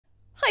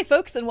Hi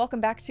folks, and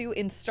welcome back to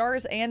In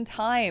Stars and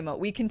Time.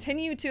 We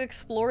continue to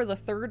explore the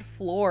third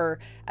floor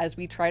as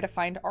we try to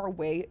find our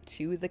way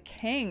to the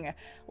king.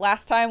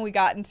 Last time we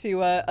got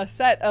into a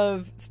set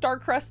of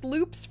Starcrest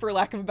loops, for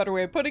lack of a better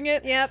way of putting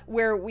it. Yep.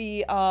 Where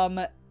we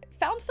found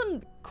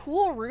some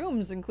cool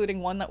rooms, including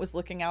one that was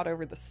looking out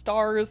over the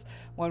stars,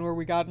 one where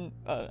we got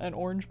an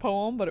orange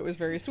poem, but it was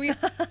very sweet,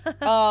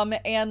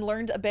 and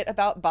learned a bit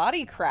about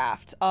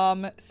bodycraft.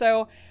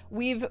 So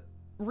we've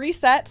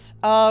reset.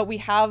 We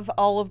have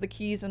all of the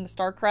keys in the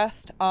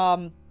Starcrest.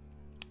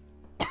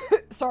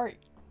 Sorry.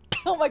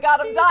 Oh my god,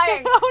 I'm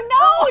dying.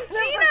 Oh no,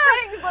 Gina! Gina!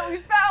 Things that we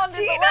found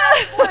Gina! in the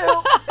last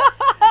loop.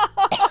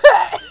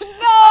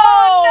 No!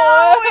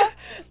 Oh no!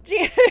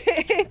 Gina,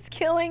 it's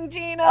killing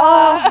Gina.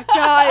 Oh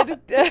god.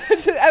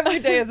 Every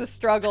day is a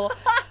struggle.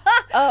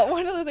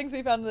 One of the things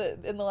we found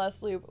in the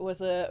last loop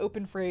was an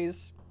open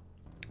phrase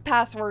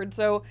password,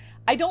 so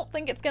I don't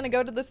think it's gonna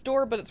go to this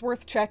door, but it's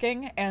worth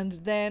checking, and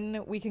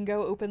then we can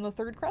go open the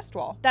third crest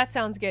wall. That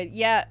sounds good.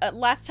 Yeah,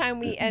 last time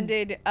we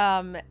ended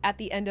at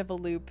the end of a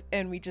loop,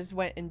 and we just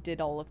went and did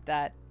all of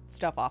that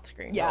stuff off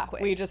screen real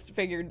quick. We just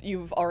figured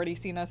you've already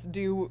seen us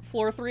do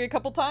floor 3 a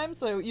couple times,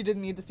 so you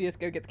didn't need to see us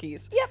go get the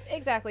keys. Yep,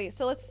 exactly.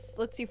 So let's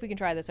see if we can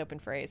try this open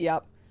phrase.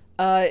 Yep.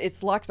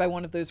 It's locked by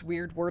one of those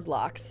weird word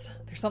locks.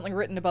 There's something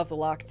written above the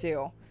lock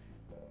too.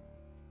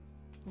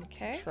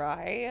 Okay.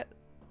 Try it.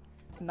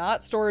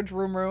 Not storage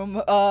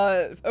room.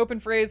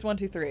 Open phrase 1,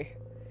 2, 3.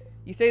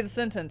 You say the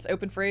sentence,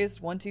 open phrase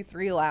 1, 2,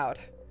 3 loud.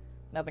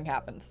 Nothing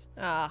happens.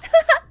 Worth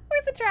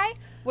a try.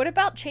 What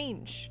about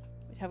change?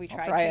 Have we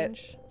tried try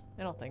change?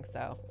 I don't think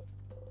so.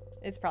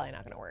 It's probably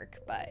not gonna work,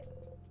 but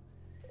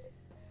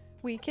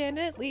we can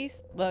at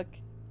least look.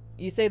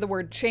 You say the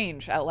word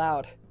change out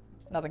loud.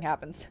 Nothing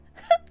happens.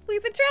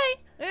 Worth a try.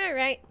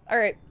 Alright.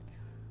 Alright.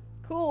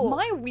 Cool.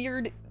 My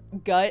weird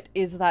gut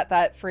is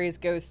that phrase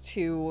goes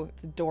to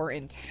the door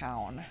in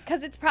town.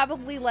 Because it's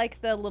probably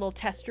like the little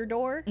tester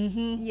door.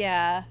 Mm-hmm.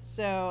 Yeah,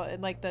 so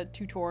like the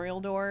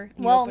tutorial door.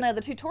 Well, no, the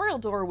tutorial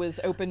door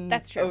was open.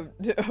 That's true.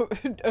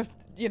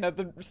 You know,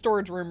 the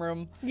storage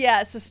room.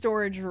 Yeah, it's a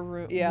storage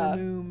room, Yeah.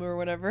 room or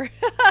whatever.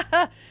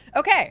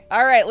 Okay.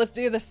 All right, let's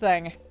do this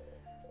thing.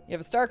 You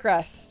have a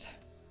Starcrest.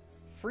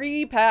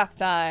 Free path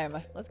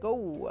time. Let's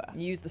go.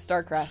 Use the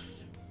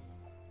Starcrest.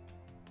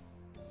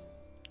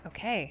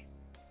 Okay.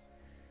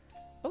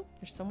 Oh,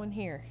 there's someone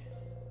here.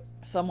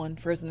 Someone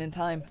frozen in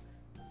time.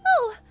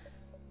 Oh,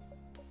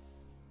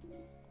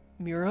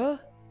 Mira?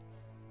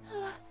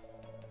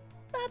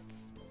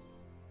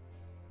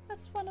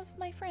 that's one of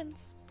my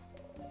friends.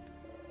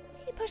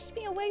 He pushed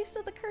me away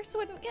so the curse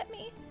wouldn't get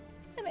me,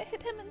 and it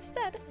hit him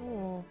instead.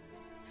 Oh.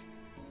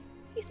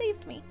 He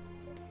saved me.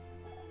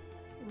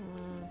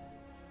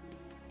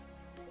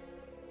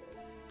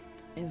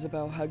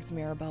 Isabel hugs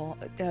Mirabelle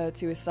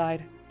to his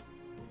side.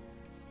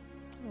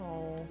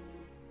 Oh.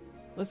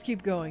 Let's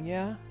keep going,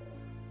 yeah?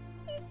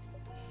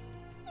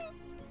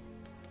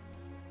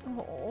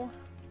 Oh.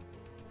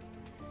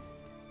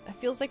 It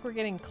feels like we're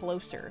getting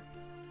closer.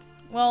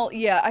 Well,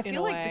 yeah, I In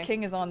feel a like the way.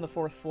 king is on the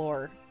 4th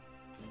floor,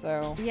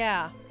 so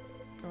Yeah.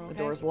 the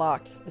door's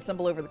locked. The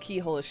symbol over the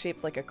keyhole is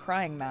shaped like a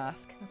crying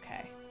mask.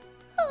 Okay.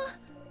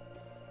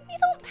 We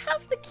don't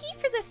have the key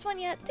for this one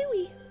yet, do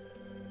we?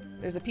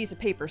 There's a piece of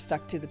paper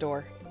stuck to the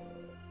door.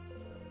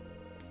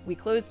 We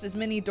closed as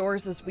many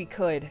doors as we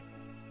could,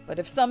 but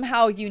if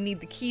somehow you need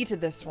the key to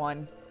this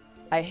one,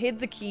 I hid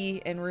the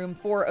key in room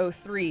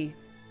 403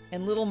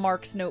 in little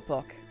Mark's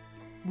notebook.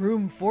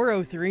 Room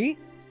 403?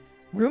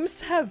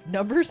 Rooms have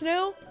numbers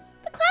now?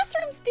 The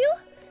classrooms do.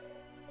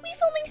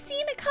 We've only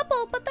seen a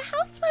couple, but the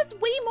house has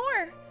way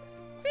more.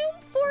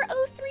 Room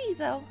 403,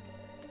 though.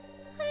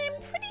 I'm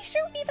pretty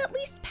sure we've at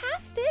least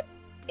passed it.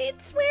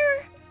 It's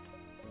where...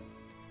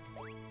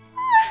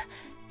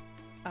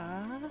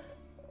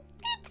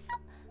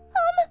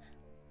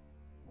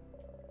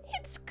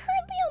 It's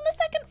currently on the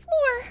 2nd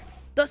floor.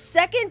 The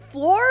 2nd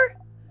floor?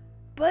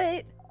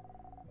 But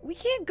we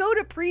can't go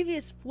to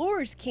previous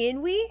floors,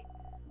 can we?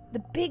 The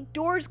big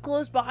doors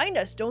close behind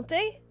us, don't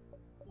they?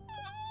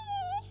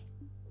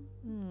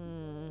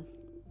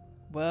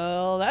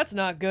 Well, that's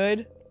not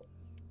good.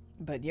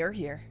 But you're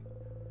here.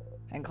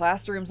 And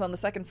classrooms on the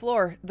 2nd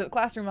floor. The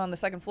classroom on the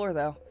 2nd floor,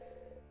 though.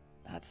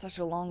 That's such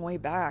a long way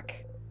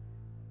back.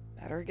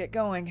 Better get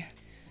going.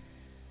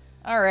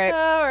 Alright.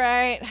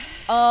 Alright.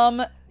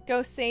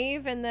 Go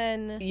save and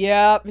then...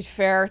 Yeah,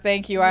 fair.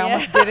 Thank you. I Yeah.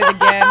 almost did it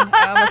again.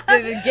 I almost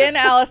did it again,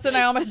 Allison.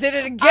 I almost did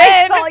it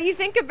again. I saw you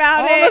think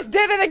about I almost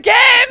did it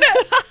again.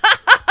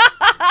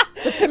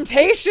 The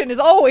temptation is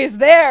always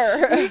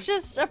there. You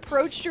just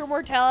approached your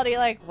mortality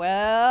like,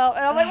 well...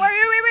 And I'm like, wait.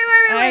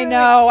 I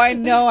know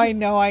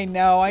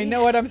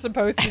what I'm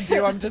supposed to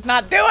do. I'm just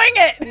not doing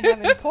We it.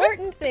 have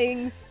important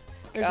things.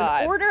 There's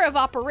God. an order of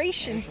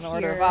operations There's here.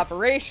 an order of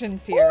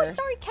operations here. Oh,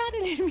 sorry, Cat,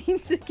 I didn't mean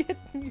to get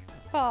in your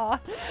paw.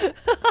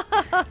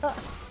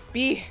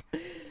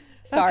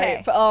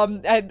 Sorry.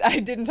 Okay. I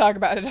didn't talk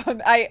about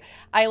it.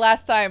 I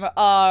last time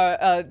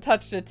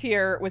touched a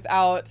tier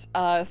without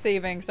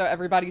saving, so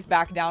everybody's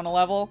back down a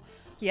level.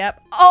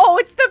 Yep. Oh,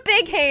 it's the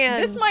big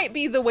hands. This might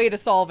be the way to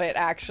solve it,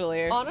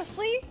 actually.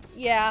 Honestly,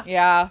 yeah.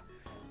 Yeah.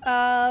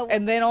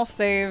 And then I'll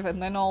save,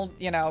 and then I'll,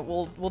 you know,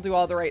 we'll do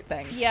all the right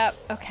things. Yep.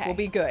 Okay. We'll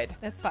be good.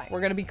 That's fine.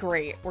 We're gonna be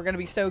great. We're gonna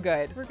be so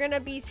good. We're gonna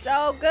be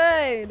so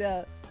good.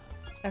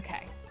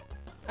 Okay.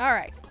 All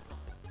right.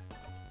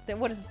 Then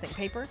what is this thing?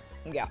 Paper?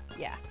 Yeah.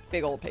 Yeah.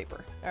 Big old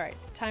paper. All right.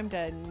 Time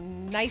to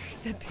knife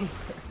the paper.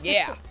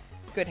 Yeah.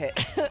 Good hit.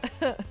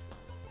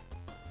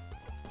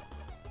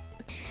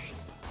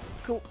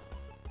 Cool.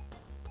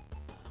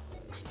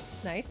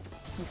 Nice.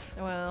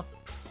 Well,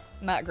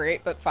 Not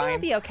great, but it'll fine.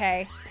 be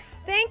okay.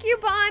 Thank you,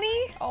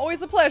 Bonnie.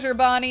 Always a pleasure,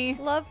 Bonnie.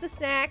 Love the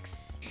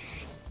snacks.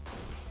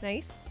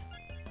 Nice.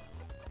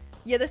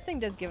 Yeah, this thing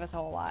does give us a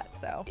whole lot,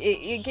 so.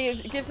 It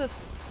gives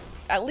us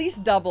at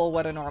least double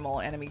what a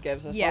normal enemy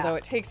gives us, Yeah. although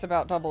it takes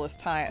about double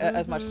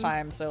as much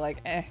time, so like,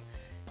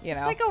 you know.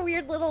 It's like a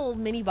weird little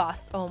mini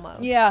boss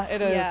almost. Yeah,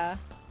 it is. Yeah.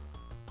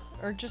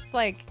 Or just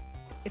like,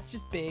 it's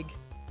just big.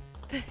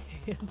 The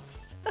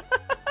hands.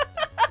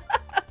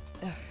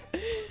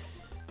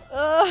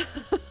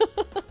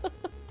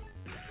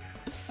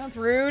 That's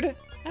rude.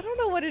 I don't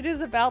know what it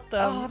is about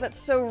them. Oh, that's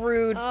so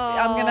rude.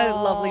 I'm gonna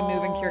lovely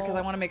move in here because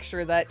I want to make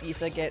sure that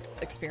Issa gets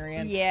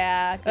experience.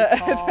 Yeah, good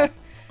call.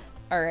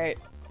 All right.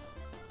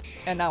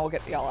 And now we'll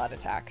get the all-out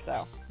attack,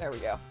 so there we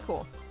go.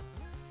 Cool.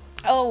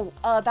 Oh,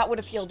 that would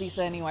have healed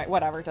Issa anyway.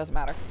 Whatever, it doesn't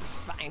matter.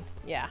 It's fine.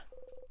 Yeah.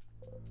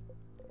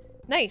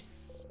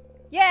 Nice.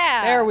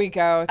 Yeah. There we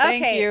go.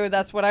 Thank Okay. you.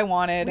 That's what I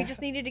wanted. We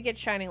just needed to get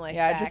Shining Light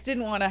Yeah, I back. just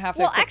didn't want to have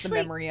to Well, equip actually-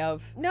 the memory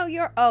of. No,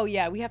 you're... Oh,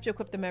 yeah, we have to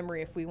equip the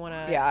memory if we want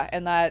to... Yeah,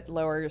 and that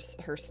lowers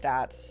her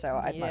stats, so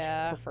I'd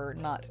Yeah. much prefer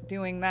not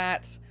doing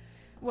that.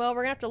 Well,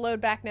 we're going to have to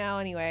load back now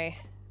anyway.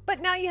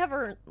 But now you have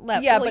her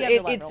level. Yeah, well, but you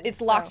have your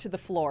it's level, locked so- to the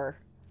floor.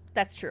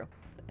 That's true.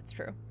 That's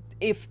true.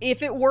 If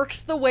it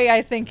works the way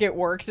I think it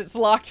works, it's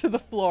locked to the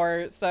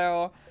floor.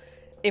 So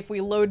if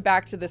we load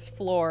back to this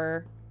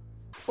floor...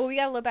 Well, we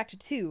got to load back to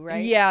 2,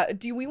 right? Yeah,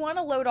 do we want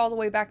to load all the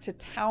way back to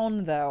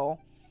town, though,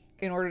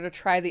 in order to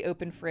try the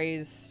open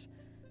phrase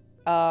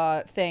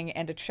thing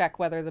and to check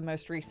whether the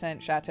most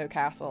recent Chateau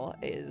Castle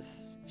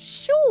is...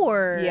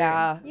 Sure.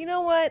 Yeah. You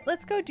know what?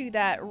 Let's go do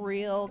that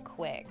real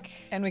quick.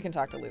 And we can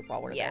talk to Loop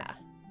while we're Yeah. there.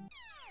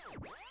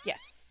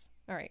 Yes.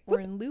 All right.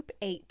 We're in loop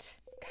 8.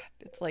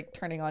 It's like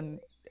turning on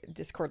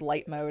Discord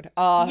light mode.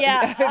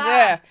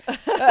 Yeah.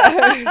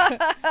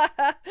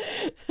 Yeah.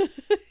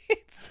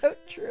 It's so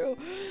true.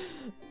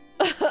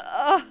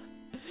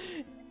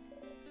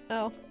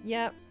 Oh,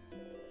 yep.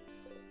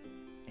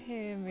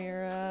 Hey,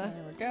 Mira.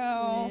 There we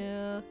go.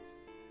 Yeah.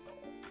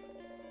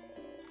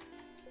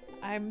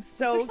 I'm Is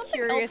so there something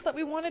curious. else that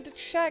we wanted to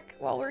check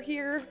while we're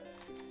here?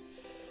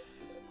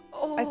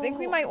 Oh. I think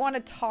we might want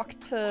to talk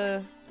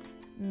to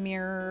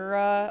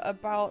Mira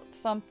about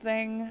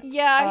something.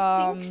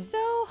 Yeah, I think so.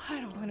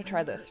 I don't I'm gonna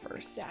try this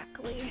first.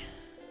 exactly.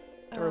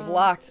 Door's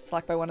locked. It's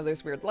locked by one of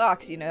those weird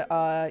locks. You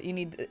know, you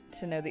need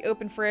to know the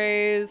open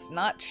phrase,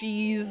 not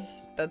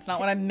cheese. That's not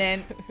what I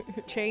meant.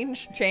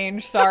 Change.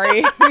 Change.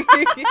 Sorry.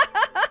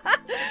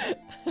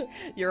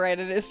 You're right.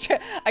 It is.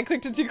 I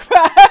clicked it too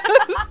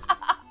fast.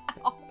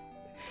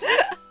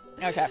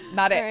 Okay,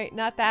 not it. All right,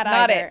 not that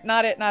Not either. it.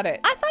 Not it. Not it.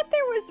 I thought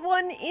there was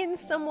one in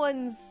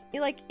someone's,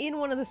 like in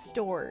one of the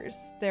stores.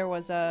 There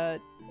was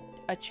a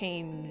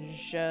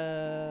change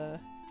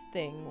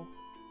thing.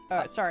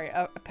 Sorry,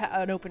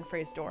 an open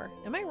phrase door.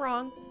 Am I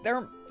wrong?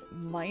 There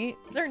might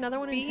Is there another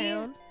one be. in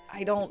town?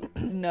 I don't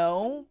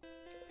know.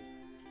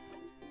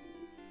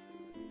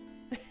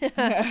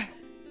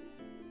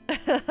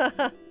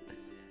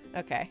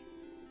 Okay.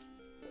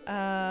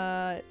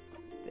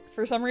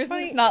 For some reason,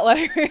 funny. it's not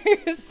letting me.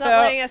 It's So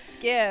not letting us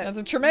skip. that's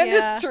a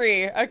tremendous Yeah.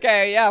 tree.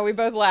 Okay, yeah, we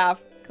both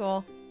laugh.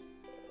 Cool.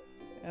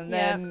 And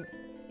Yeah. then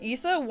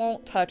Issa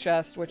won't touch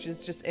us, which is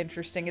just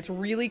interesting. It's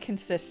really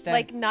consistent.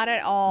 Like not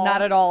at all.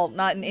 Not at all.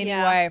 Not in any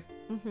Yeah. way.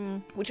 Mm-hmm.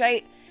 Which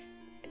I,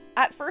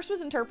 at first,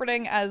 was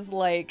interpreting as,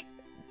 like,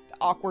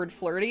 awkward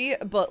flirty,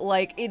 but,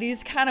 like, it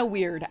is kind of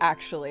weird,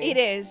 actually. It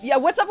is. Yeah,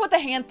 what's up with the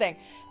hand thing?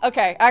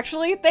 Okay,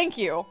 actually, thank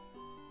you.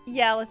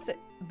 Yeah, let's see.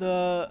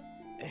 The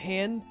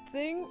hand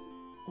thing?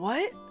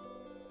 What?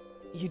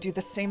 You do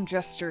the same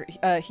gesture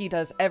he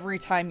does every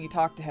time you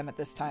talk to him at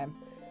this time.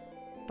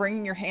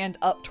 Bringing your hand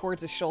up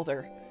towards his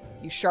shoulder.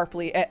 You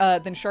sharply,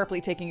 then sharply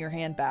taking your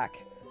hand back.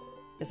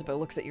 Isabeau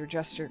looks at your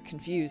gesture,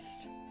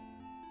 confused.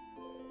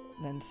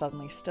 Then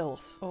suddenly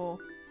stills. Oh.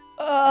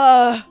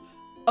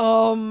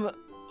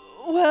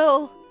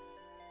 Well,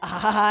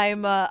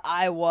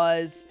 I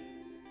was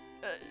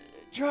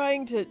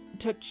trying to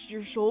touch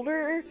your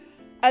shoulder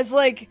as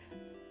like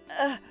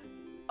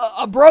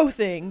a bro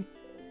thing.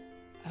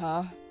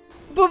 Huh?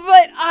 But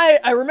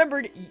I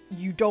remembered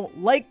you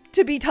don't like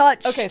to be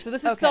touched. Okay, so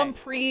this is some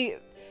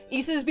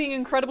Issa's being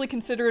incredibly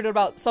considerate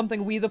about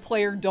something we, the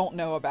player, don't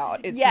know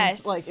about. It Yes.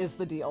 seems like is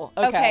the deal.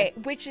 Okay,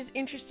 which is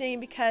interesting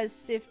because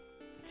Sif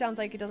sounds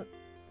like it doesn't.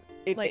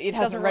 It like,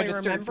 hasn't doesn't really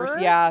registered for.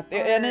 remember, Yeah, or-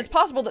 and it's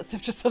possible that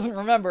Sif just doesn't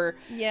remember.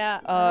 Yeah,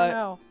 I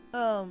don't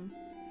know.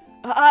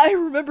 I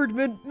remembered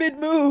mid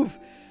move,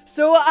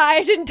 so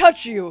I didn't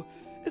touch you.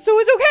 So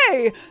it's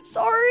okay.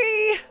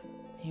 Sorry.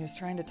 He was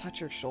trying to touch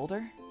your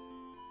shoulder?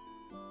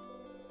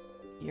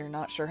 You're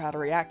not sure how to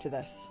react to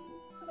this.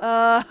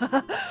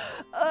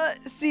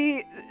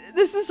 See,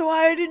 this is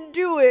why I didn't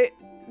do it.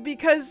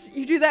 Because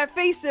you do that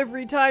face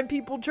every time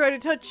people try to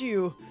touch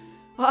you.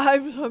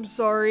 I'm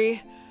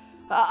sorry.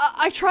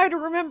 I try to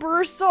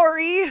remember.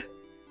 Sorry.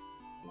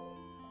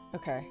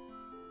 Okay.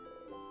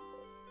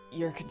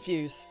 You're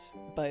confused,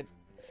 but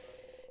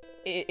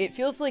it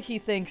feels like he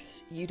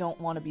thinks you don't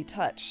want to be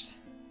touched.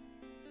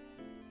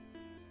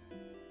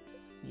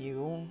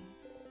 You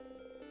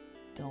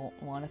don't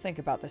want to think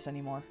about this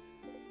anymore.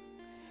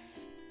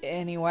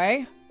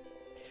 Anyway.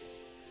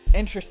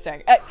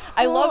 Interesting.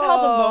 I love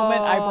how the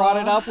moment I brought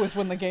it up was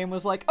when the game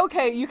was like,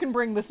 okay, you can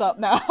bring this up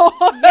now.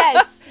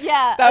 Yes,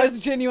 yeah. That was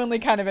genuinely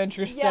kind of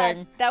interesting.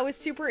 Yeah, that was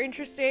super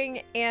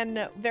interesting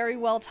and very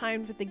well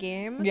timed with the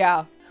game.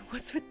 Yeah.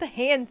 What's with the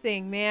hand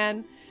thing,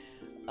 man?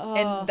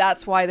 And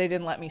that's why they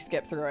didn't let me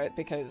skip through it,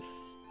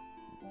 because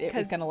it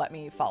was going to let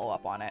me follow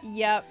up on it.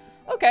 Yep.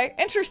 Okay,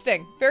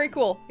 interesting. Very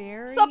cool.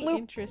 Very Sup, Loop?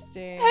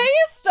 interesting. Hey,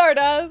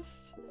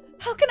 Stardust!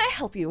 How can I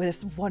help you with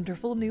this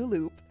wonderful new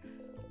loop?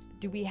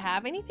 Do we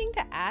have anything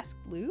to ask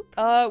Loop?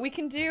 We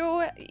can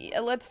do...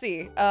 Let's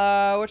see.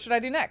 What should I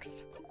do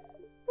next?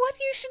 What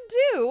you should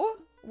do?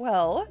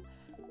 Well...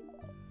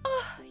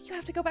 you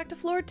have to go back to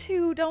floor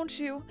 2, don't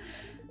you?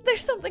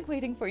 There's something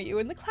waiting for you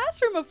in the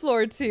classroom of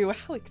floor 2.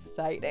 How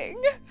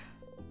exciting.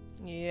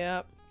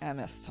 Yep. I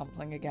missed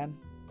something again.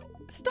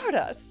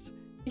 Stardust,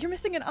 you're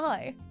missing an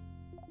eye.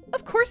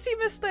 Of course you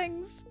miss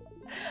things.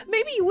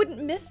 Maybe you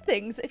wouldn't miss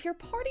things if your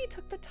party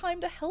took the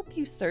time to help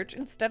you search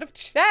instead of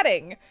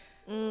chatting.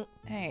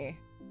 Hey,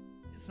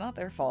 it's not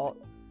their fault.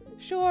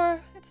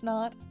 Sure, it's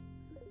not.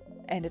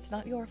 And it's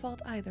not your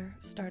fault either,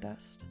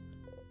 Stardust.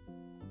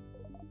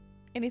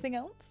 Anything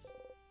else?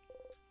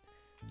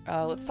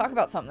 Let's talk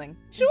about something.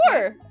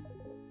 Sure!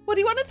 What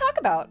do you want to talk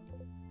about?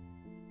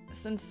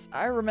 Since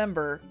I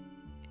remember,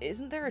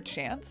 isn't there a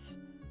chance?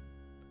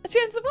 A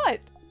chance of what?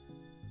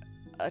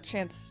 A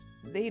chance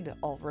they'd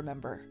all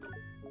remember.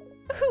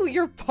 Who,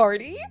 your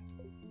party?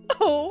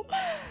 Oh,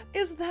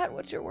 is that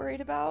what you're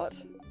worried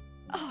about?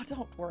 Oh,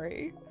 don't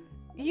worry.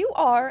 You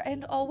are,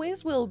 and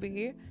always will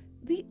be,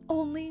 the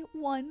only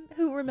one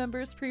who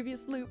remembers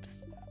previous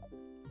loops.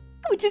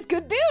 Which is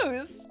good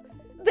news!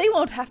 They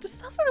won't have to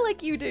suffer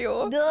like you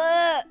do.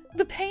 Duh.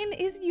 The pain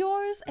is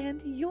yours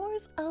and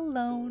yours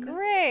alone.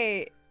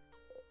 Great.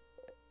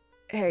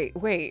 Hey,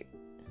 wait.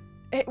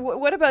 Hey,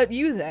 what about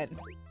you then?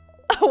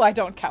 Oh, I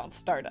don't count,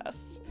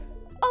 Stardust.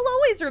 I'll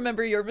always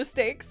remember your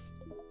mistakes.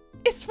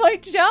 It's my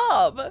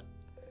job.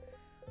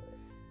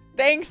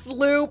 Thanks,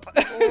 Loop.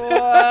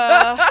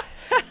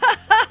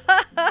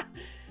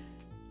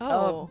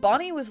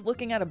 Bonnie was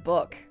looking at a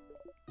book.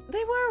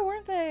 They were,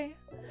 weren't they?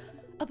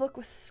 A book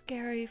with a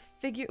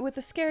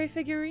scary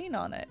figurine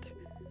on it.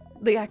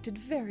 They acted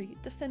very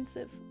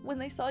defensive when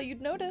they saw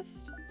you'd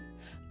noticed.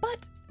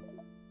 But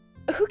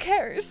who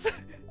cares?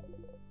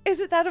 Is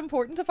it that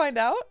important to find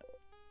out?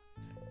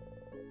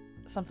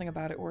 Something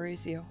about it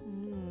worries you.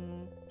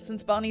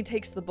 Since Bonnie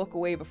takes the book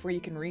away before you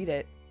can read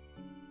it,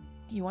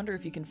 you wonder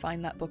if you can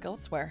find that book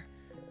elsewhere.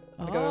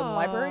 Want to go to the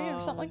library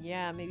or something?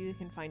 Yeah, maybe we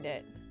can find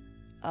it.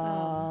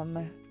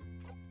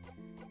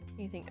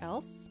 Anything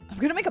else? I'm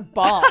gonna make a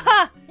bomb.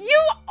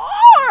 You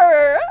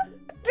are!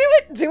 Do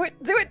it, do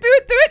it, do it, do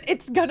it, do it!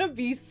 It's gonna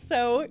be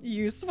so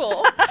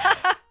useful.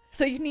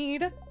 So you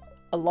need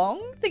a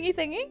long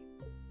thingy,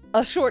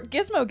 a short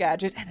gizmo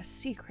gadget, and a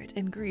secret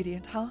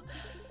ingredient, huh?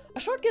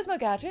 A short gizmo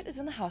gadget is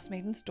in the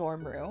housemaiden's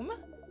dorm room.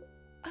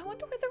 I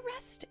wonder where the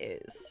rest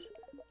is.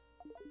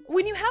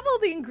 When you have all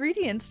the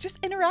ingredients,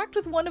 just interact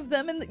with one of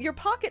them in your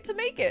pocket to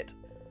make it.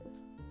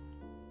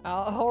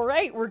 All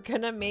right, we're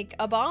gonna make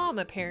a bomb,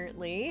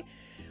 apparently.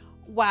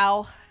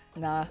 Wow.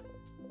 Nah.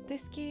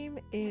 This game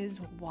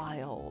is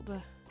wild.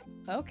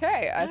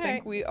 Okay, I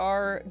think we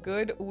are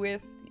good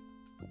with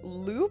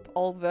Loop,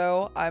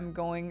 although I'm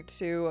going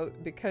to,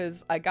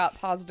 because I got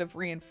positive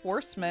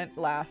reinforcement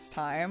last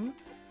time,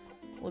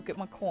 look at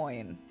my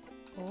coin.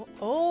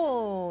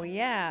 Oh,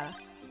 yeah.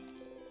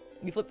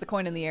 You flip the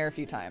coin in the air a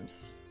few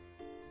times.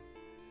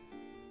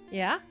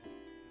 Yeah?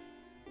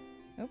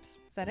 Oops.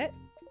 Is that it?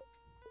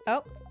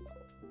 Oh.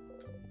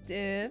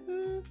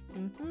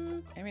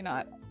 Maybe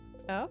not.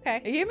 Oh,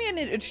 okay. It gave me an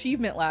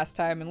achievement last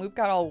time, and Loop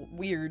got all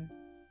weird.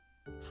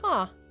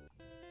 Huh.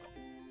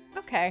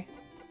 Okay.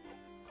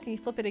 Can you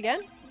flip it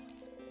again?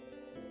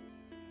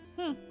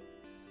 All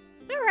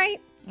right.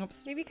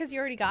 Oops. Maybe because you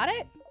already got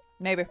it?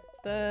 Maybe.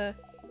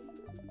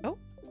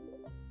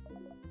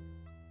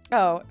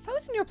 Oh, if I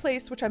was in your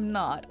place, which I'm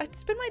not, I'd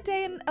spend my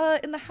day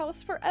in the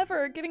house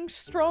forever, getting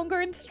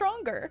stronger and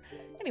stronger.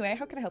 Anyway,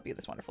 how can I help you,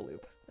 this wonderful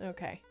Loop?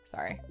 Okay.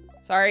 Sorry.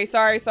 It's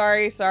okay.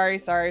 Sorry.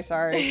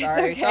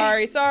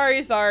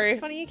 It's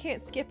funny you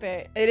can't skip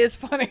it. It is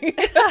funny.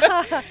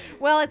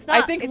 Well, it's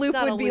not. I think it's Loop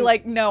not a would be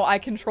like, no, I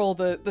control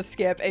the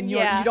skip, and you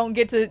don't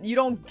get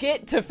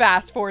to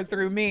fast forward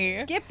through me.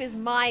 Skip is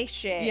my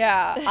shit.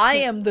 Yeah, I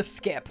am the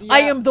skip. Yeah. I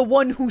am the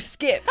one who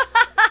skips.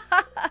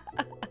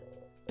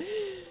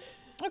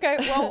 Okay,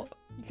 well,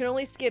 You can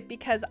only skip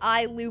because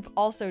I, Loop,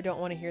 also don't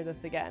want to hear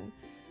this again.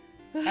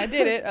 I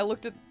did it. I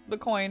looked at the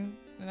coin,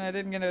 and I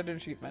didn't get an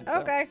achievement. So.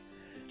 Okay.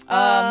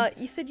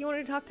 You said you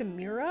wanted to talk to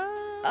Mira?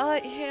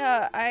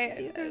 Yeah,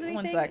 See if there's one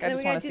anything? sec. I Then just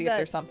we gotta want to do see if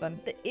there's something.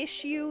 The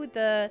issue,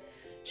 the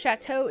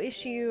chateau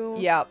issue.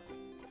 Yeah.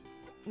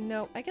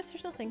 No, I guess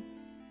there's nothing.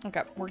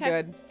 Okay, we're Okay.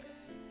 good.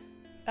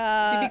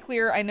 To be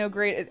clear, I know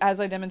as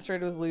I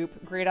demonstrated with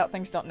Loop, grayed out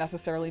things don't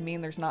necessarily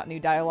mean there's not new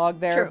dialogue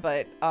there, True.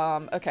 but,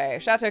 okay,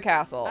 Chateau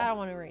Castle. I don't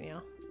want to right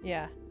now.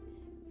 Yeah.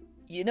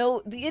 You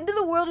know, the end of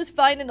the world is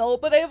fine and all,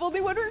 but I have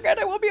only one regret.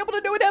 I won't be able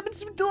to know what happens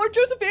to Lord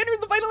Joseph Andrew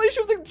in the final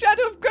issue of the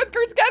Chateau of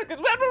Kurt's Casket. Blah,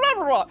 blah,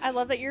 blah, blah. I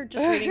love that you're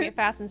just reading it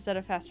fast instead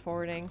of fast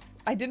forwarding.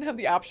 I didn't have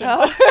the option.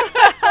 Oh.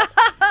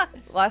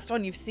 Last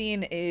one you've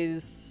seen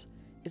is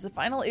the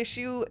final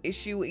issue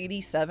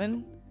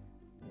 87?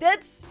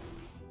 That's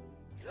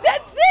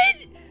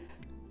it!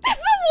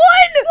 That's the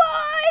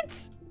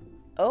one!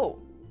 What?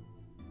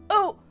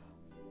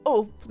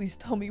 Oh, please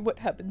tell me what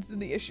happens in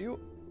the issue.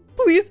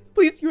 Please,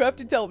 you have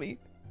to tell me.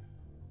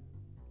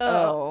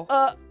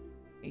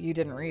 You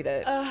didn't read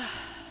it.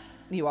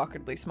 You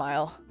awkwardly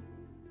smile.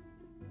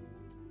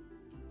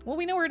 Well,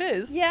 we know where it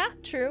is. Yeah,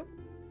 true.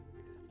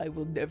 I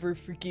will never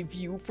forgive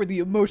you for the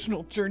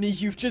emotional journey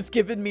you've just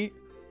given me.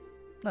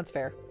 That's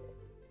fair.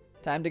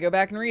 Time to go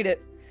back and read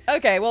it.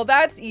 Okay, well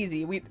that's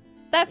easy.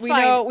 That's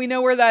fine. We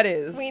know where that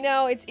is. We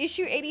know it's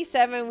issue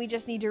 87. We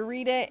just need to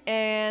read it,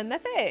 and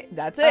that's it.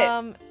 That's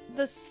it.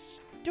 The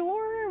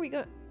store. We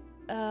go.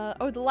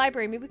 The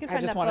library. Maybe we can find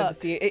I just that wanted book. to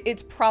see it.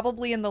 It's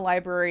probably in the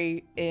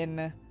library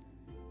in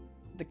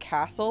the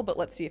castle, but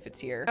let's see if it's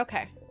here.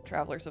 Okay.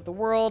 Travelers of the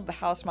World, the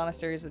House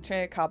Monasteries,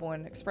 the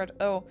Cobblin Express.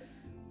 Oh,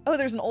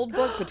 there's an old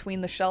book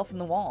between the shelf and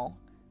the wall.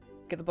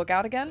 Get the book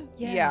out again?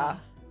 Yeah.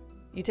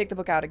 You take the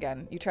book out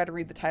again. You try to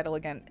read the title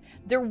again.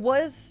 There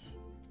was...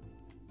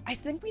 I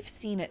think we've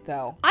seen it,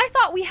 though. I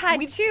thought we had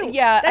two.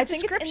 Yeah, that I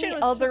think it's in description the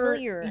was other...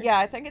 familiar. Yeah,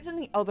 I think it's in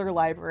the other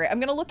library. I'm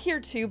going to look here,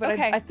 too, but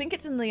Okay. I think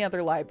it's in the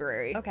other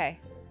library. Okay.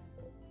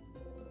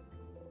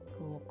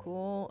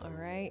 Cool. All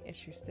right.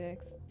 Issue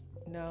 6.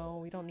 No,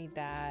 we don't need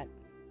that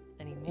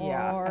anymore.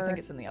 Yeah, I think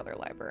it's in the other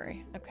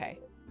library. Okay.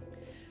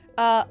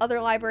 Other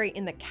library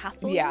in the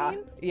castle. you Yeah,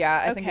 mean?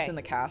 yeah, I think it's Okay. in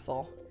the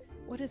castle.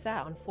 What is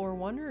that, on floor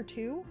 1 or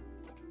 2?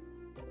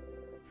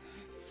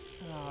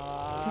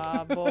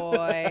 Oh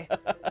boy. Oh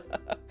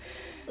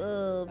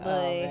Oh, boy.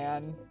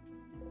 man.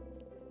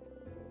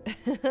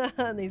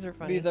 These are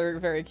funny. These are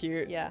very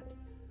cute. Yeah.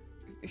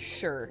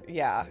 Sure,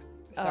 yeah.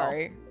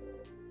 Sorry.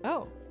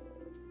 Oh.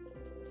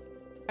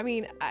 I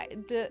mean,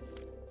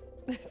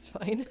 it's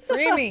fine.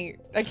 Free me.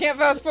 I can't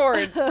fast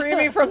forward. Free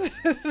me from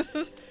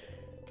this.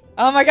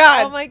 Oh my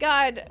god. Oh my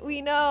god,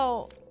 we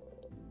know.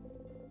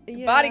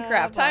 Yeah,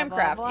 Bodycraft, blah,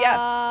 timecraft, blah, yes.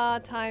 blah,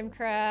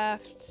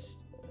 timecraft.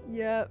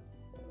 Yep.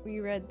 We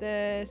read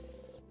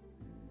this.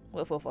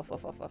 Woof, woof, woof,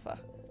 woof, woof, woof,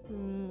 woof.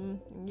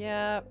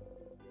 Yep.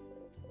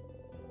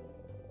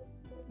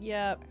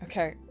 Yep.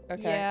 Okay.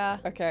 Yeah.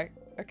 Okay.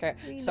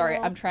 We Sorry,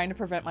 know. I'm trying to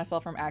prevent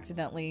myself from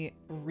accidentally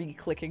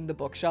re-clicking the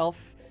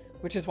bookshelf,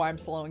 which is why I'm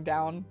slowing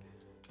down.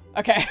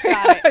 Okay.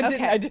 Got it,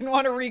 okay. I didn't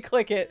want to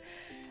re-click it.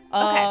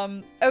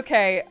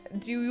 Okay.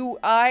 Do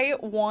I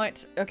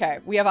want... Okay,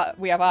 we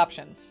have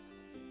options.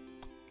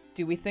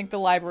 Do we think the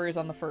library is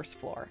on the first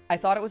floor? I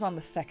thought it was on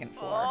the second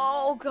floor.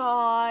 Oh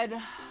god.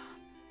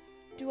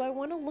 Do I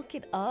want to look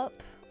it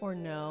up or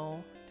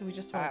no? Do we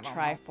just I want to don't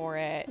try know. for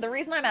it? The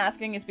reason I'm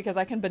asking is because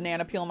I can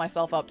banana peel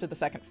myself up to the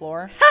second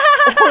floor.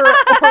 or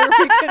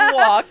we can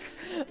walk.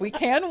 We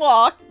can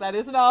walk. That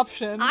is an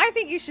option. I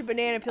think you should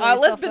banana peel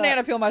yourself Let's up.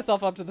 banana peel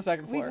myself up to the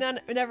second floor.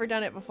 We've never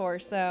done it before,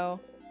 so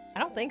I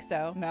don't think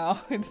so. No,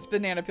 it's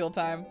banana peel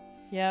time.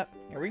 Yep.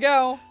 Here we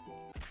go.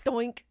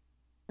 Doink.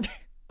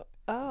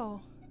 Oh.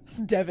 It's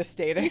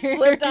devastating. You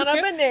slipped on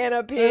a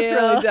banana peel. It's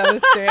really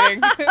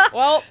devastating.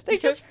 Well, They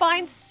just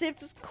find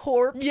Sif's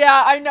corpse.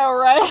 Yeah, I know,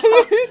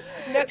 right?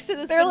 Next to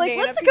this They're like,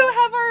 banana let's peel. go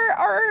have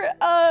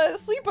our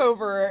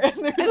sleepover.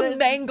 And there's a there's-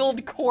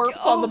 mangled corpse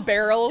on the Oh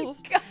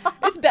barrels. God.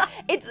 It's bad.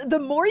 It's the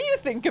more you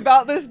think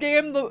about this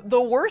game,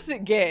 the worse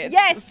it gets.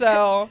 Yes.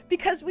 So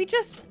Because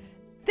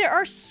there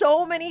are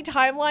so many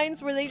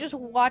timelines where they just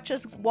watch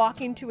us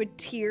walk into a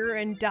tear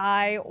and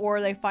die, or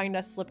they find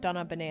us slipped on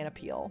a banana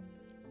peel.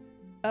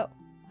 Oh,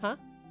 huh?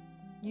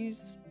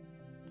 Use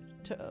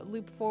to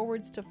loop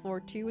forwards to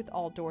floor 2 with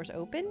all doors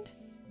opened.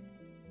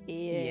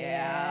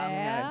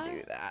 yeah, I'm gonna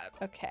do that.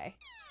 Okay.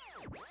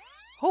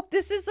 Hope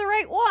this is the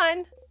right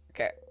one.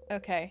 Okay.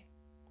 Okay.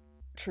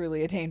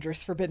 Truly a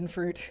dangerous forbidden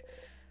fruit.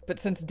 But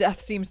since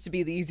death seems to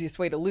be the easiest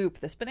way to loop,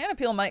 this banana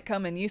peel might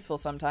come in useful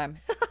sometime.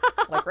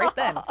 Like right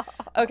then.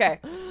 Okay,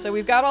 so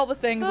we've got all the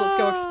things. Let's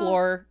go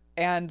explore.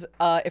 And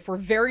if we're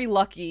very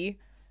lucky,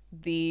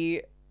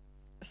 the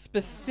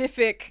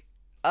specific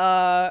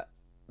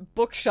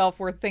bookshelf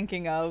we're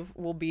thinking of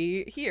will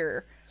be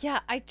here. Yeah,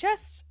 I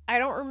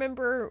don't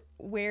remember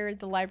where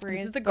the library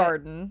This is. is the but-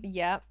 garden.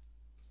 Yep.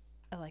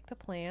 I like the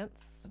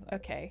plants.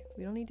 Okay,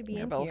 we don't need to be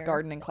in Mirabelle's here.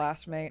 gardening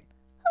classmate.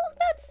 Oh,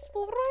 that's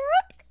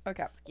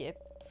Okay.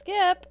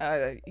 Skip.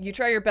 You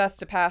try your best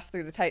to pass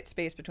through the tight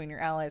space between your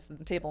allies and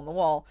the table and the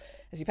wall.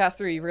 As you pass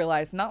through, you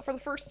realize, not for the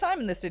first time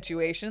in this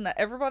situation, that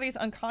everybody's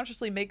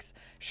unconsciously makes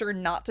sure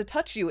not to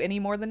touch you any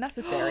more than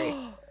necessary.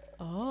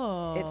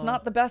 Oh. It's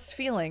not the best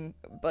feeling,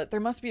 but there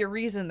must be a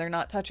reason they're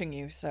not touching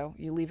you, so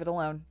you leave it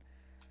alone.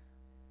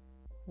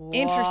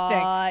 Interesting.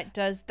 What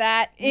does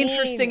that mean?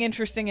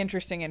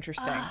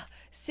 Interesting.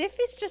 Sif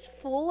is just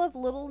full of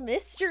little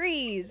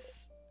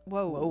mysteries.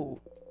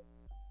 Whoa.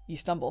 You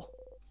stumble.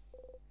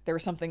 There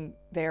was something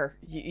there.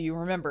 You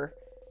remember.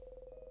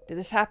 Did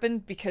this happen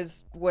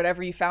because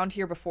whatever you found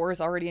here before is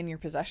already in your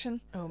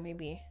possession? Oh,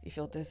 maybe. You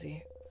feel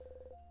dizzy.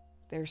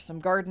 There's some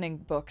gardening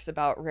books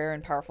about rare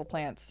and powerful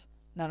plants.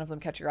 None of them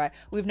catch your eye.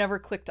 We've never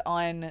clicked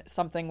on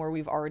something where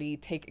we've already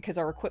taken, because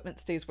our equipment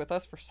stays with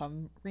us for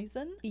some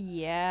reason.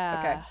 Yeah.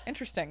 Okay,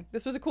 interesting.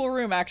 This was a cool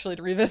room, actually,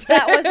 to revisit.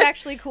 That was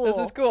actually cool. This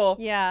is cool.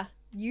 Yeah,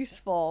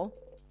 useful.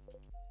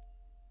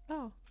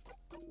 Oh.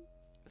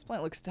 This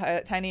plant looks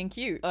tiny and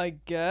cute. I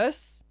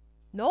guess.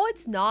 No,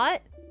 it's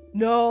not.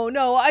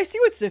 No, I see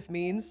what Sif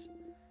means.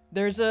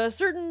 There's a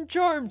certain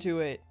charm to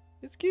it.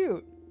 It's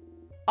cute.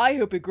 I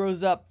hope it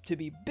grows up to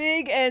be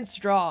big and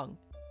strong.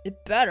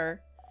 It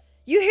better.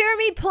 You hear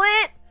me,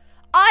 plant?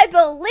 I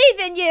believe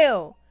in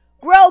you.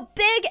 Grow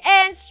big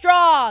and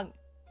strong.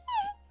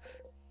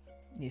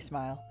 You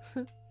smile.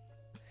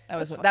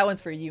 That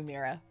one's for you,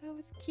 Mira. That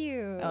was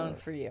cute. That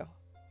one's for you.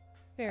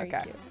 Very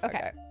okay. cute.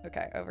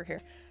 Okay, over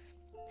here.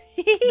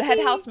 The head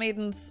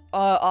housemaiden's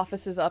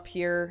office is up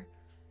here,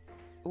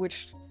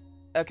 which,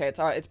 okay,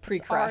 it's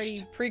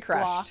pre-crushed.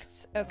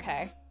 Blocked.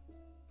 Okay.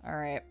 All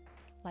right.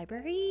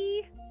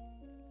 Library.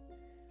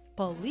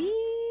 Police.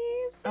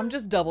 I'm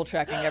just double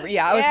checking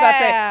Yeah, I was about to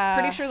say,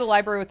 pretty Yeah. sure the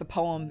library with the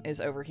poem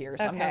is over here.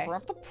 So I'm Okay. gonna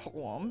grab the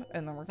poem,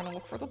 and then we're gonna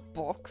look for the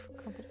book.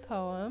 Grab a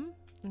poem.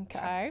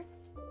 Okay.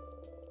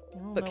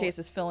 Bookcase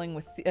is filled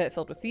with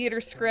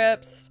theater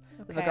scripts.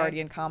 The Okay.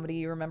 Guardian comedy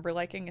you remember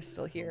liking is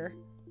still here.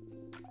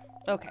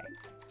 Okay.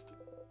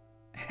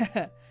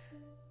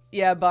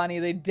 Yeah, Bonnie,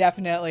 they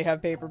definitely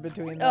have paper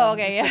between them. Oh,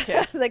 okay, It's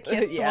yeah. The kiss, The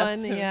kiss yes, one,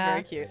 It's yeah.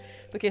 very cute.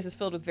 Bookcase is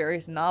filled with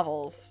various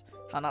novels.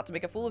 How Not to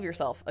Make a Fool of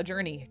Yourself, A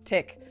Journey,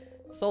 Tick,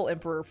 Soul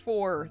Emperor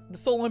 4, The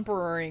Soul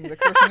Emperoring, The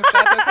Cursing of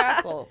Chateau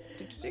Castle.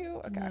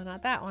 Okay. No,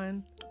 not that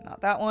one.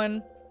 Not that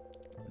one.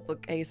 The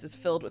bookcase is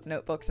filled with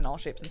notebooks in all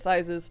shapes and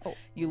sizes. Oh.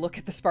 You look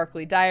at the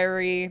sparkly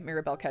diary.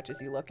 Mirabelle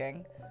catches you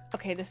looking.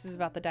 Okay, this is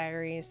about the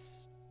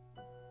diaries.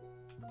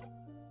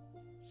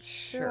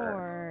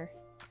 Sure.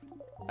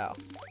 Oh.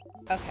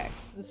 Okay.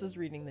 This was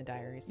reading the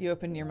diaries. You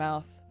open your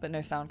mouth, but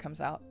no sound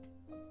comes out.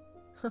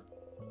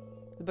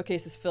 The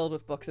bookcase is filled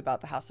with books about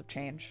the House of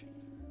Change.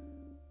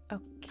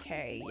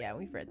 Okay, yeah,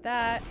 we've read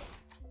that.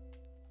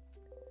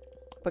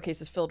 Bookcase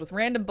is filled with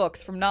random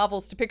books, from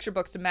novels to picture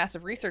books to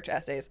massive research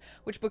essays.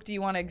 Which book do you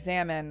want to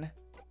examine?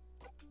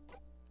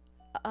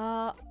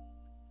 What?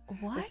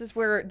 This is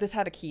where this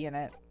had a key in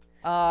it.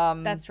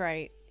 That's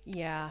right.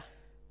 Yeah.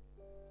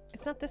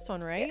 It's not this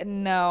one, right?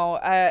 No.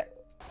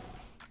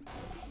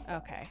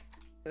 Okay.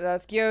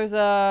 That's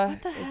gyoza.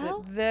 What the Is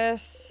hell? it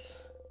this?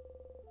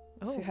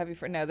 Oh. Too heavy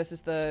for no. This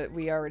is the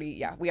we already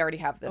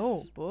have this.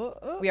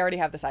 Oh. We already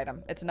have this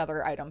item. It's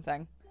another item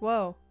thing.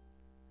 Whoa.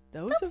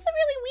 Those That was a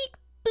really weak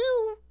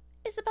boo,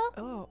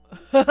 Isabel.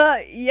 Oh.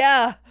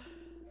 Yeah.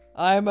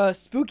 I'm a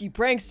spooky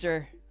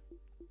prankster.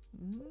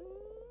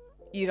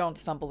 You don't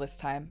stumble this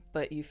time,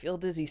 but you feel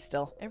dizzy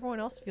still. Everyone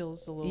else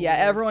feels a little Yeah,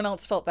 weird. everyone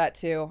else felt that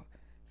too.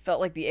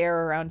 Felt like the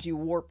air around you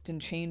warped and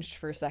changed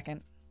for a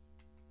second.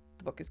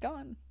 The book is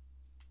gone.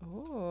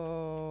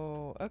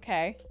 Oh,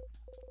 okay.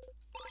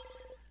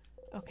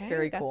 Okay,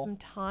 Very got cool. some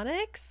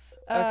tonics.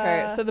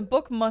 Okay, so the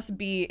book must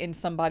be in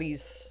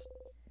somebody's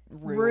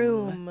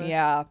room.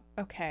 Yeah.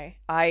 Okay.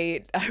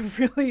 I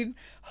really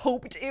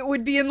hoped it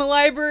would be in the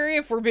library,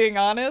 if we're being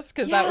honest,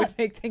 because that Yeah. would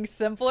make things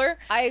simpler.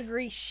 I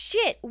agree.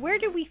 Shit, where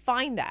did we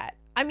find that?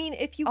 I mean,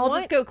 if you I'll want...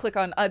 just go click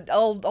on.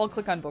 I'll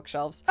click on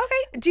bookshelves.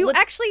 Okay. Do you Let's-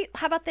 actually...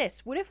 How about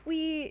this? What if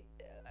we...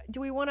 Do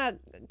we want to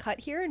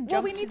cut here and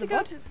Well, jump we need to to the go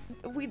book? to.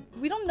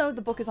 We don't know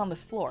the book is on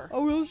this floor.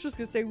 Oh, we was just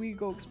going to say we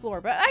go explore,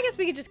 but I guess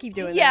we could just keep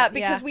doing Yeah, that.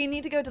 because we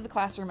need to go to the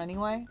classroom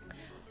anyway.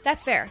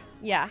 That's fair.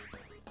 Yeah.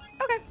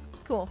 Okay,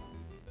 cool.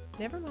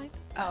 Never mind.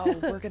 Oh,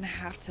 we're gonna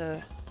have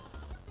to.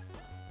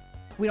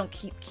 We don't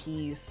keep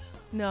keys.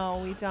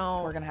 No, we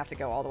don't. We're gonna have to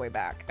go all the way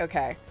back.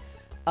 Okay.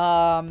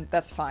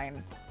 That's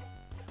fine.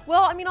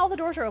 Well, I mean, all the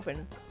doors are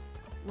open,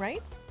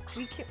 right?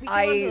 We can onto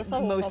I this level with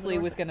all the mostly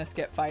doors was gonna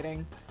skip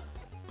fighting.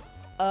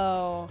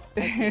 Oh,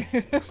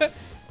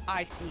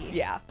 I see.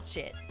 Yeah,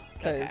 Shit.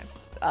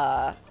 because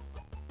I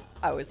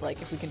was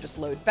like, if we can just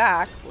load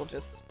back, we'll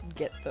just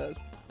get the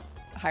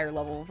higher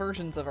level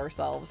versions of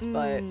ourselves.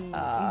 But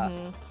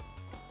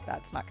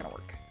that's not gonna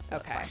work. So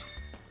that's Okay.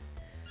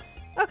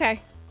 fine.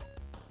 Okay.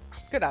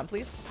 Go down,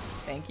 please.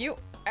 Thank you. All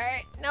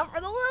right. Now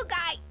for the little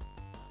guy.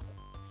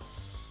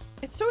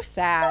 It's so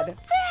sad. So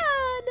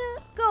sad.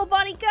 Go,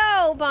 Bonnie.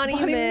 Go, Bonnie.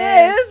 Bonnie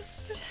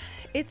missed.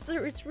 It's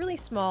really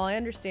small. I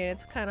understand.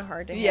 It's kind of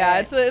hard to hit. Yeah,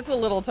 it's a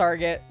little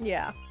target.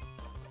 Yeah.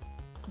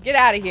 Get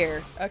out of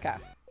here. Okay.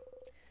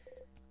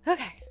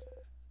 Okay.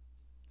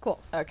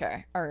 Cool.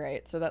 Okay. All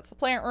right. So that's the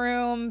plant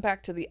room.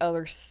 Back to the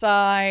other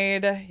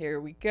side. Here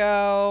we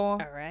go.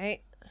 All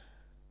right.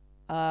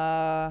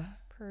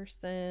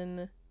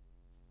 Person.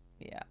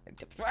 Yeah.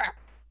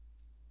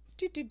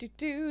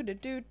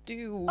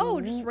 Do.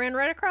 Oh, just ran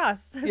right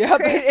across. That's Yep.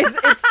 great.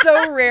 It's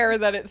so rare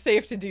that it's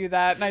safe to do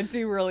that, and I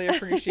do really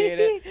appreciate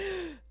it.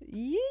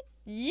 Yeet.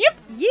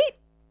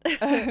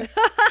 Yeet.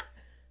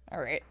 All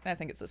right. I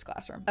think it's this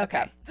classroom.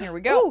 Okay. Here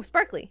we go. Oh,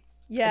 sparkly.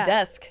 Yeah. A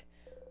desk.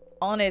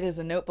 On it is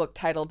a notebook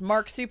titled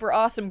Mark Super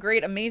Awesome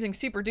Great Amazing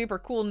Super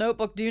Duper Cool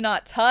Notebook Do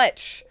Not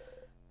Touch.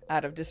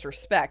 Out of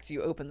disrespect,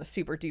 you open the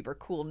super duper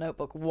cool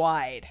notebook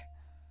wide.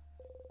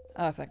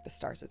 Oh, thank the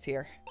stars it's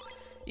here.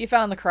 You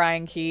found the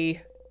crying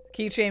key.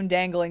 Keychain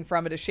dangling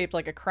from it is shaped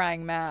like a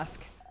crying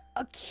mask.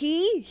 A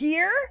key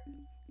here?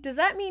 Does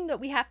that mean that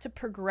we have to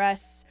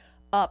progress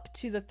up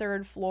to the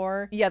 3rd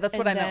floor? Yeah, that's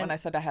what I meant then... when I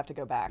said I have to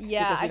go back.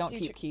 Yeah, because we I don't see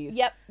keep keys.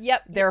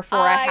 Yep. Therefore,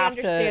 I have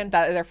understand.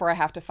 Therefore, I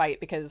have to fight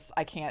because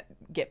I can't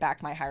get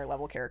back my higher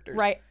level characters.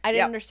 Right. I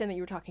didn't understand that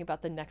you were talking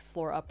about the next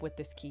floor up with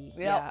this key.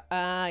 Yep.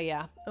 Yeah.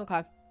 Yeah.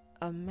 Okay.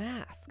 A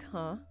mask,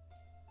 huh?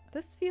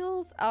 This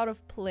feels out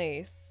of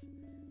place.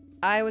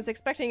 I was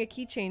expecting a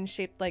keychain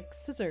shaped like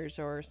scissors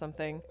or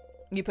something.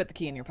 You put the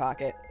key in your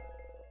pocket.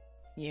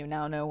 You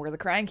now know where the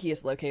crying key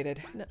is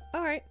located. No.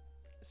 All right.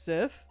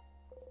 Sif?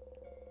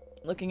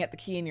 Looking at the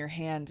key in your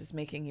hand is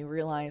making you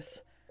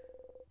realize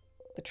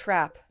the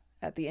trap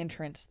at the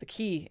entrance, the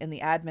key in the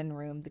admin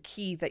room, the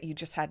key that you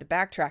just had to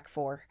backtrack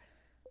for.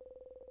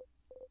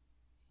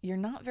 You're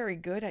not very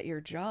good at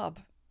your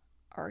job,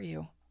 are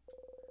you?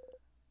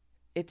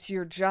 It's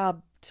your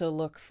job to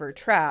look for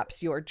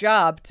traps, your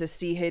job to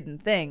see hidden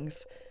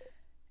things,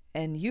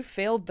 and you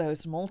failed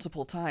those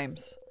multiple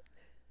times.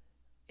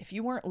 If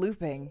you weren't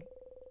looping,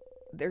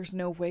 there's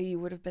no way you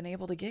would have been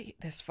able to get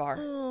this far.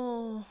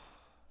 Oh.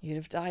 You'd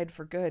have died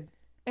for good.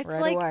 It's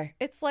right away.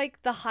 It's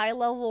like the high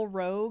level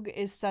rogue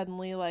is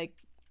suddenly like,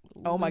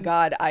 oh my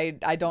god,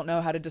 I don't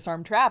know how to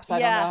disarm traps. I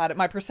don't know how to.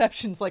 My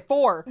perception's like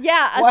 4.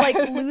 Yeah, What?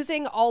 like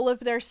losing all of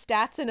their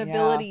stats and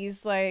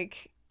abilities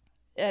like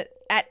at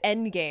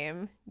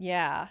endgame.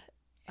 Yeah.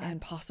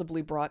 And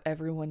possibly brought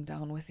everyone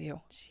down with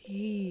you.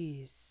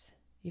 Jeez.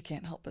 You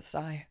can't help but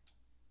sigh.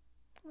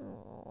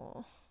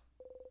 Oh.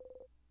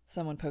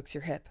 Someone pokes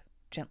your hip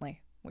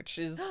gently, which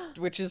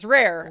is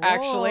rare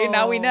actually.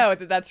 Now we know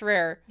that that's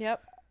rare.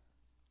 Yep.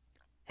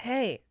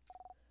 Hey,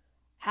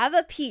 have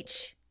a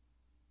peach.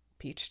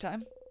 Peach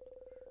time?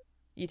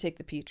 You take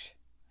the peach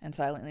and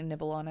silently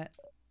nibble on it.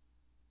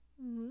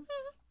 Mm-hmm.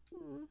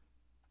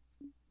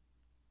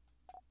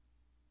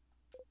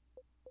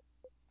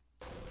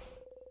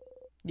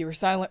 You were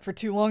silent for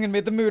too long and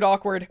made the mood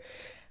awkward.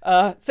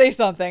 Say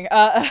something.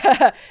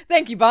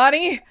 Thank you,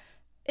 Bonnie.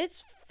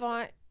 It's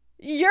fine.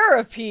 You're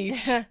a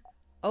peach.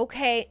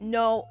 Okay,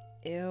 no.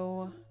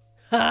 Ew.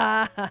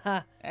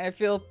 I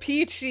feel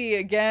peachy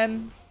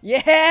again.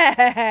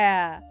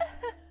 Yeah.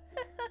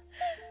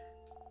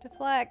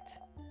 Deflect.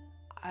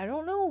 I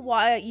don't know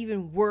why I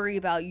even worry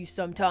about you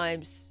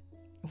sometimes.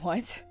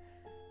 What?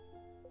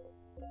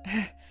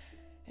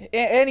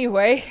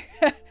 Anyway,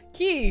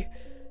 key.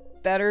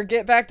 Better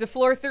get back to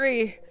floor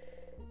 3.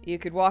 You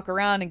could walk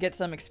around and get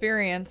some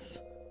experience,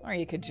 or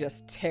you could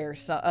just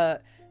find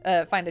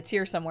a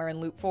tier somewhere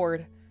and loop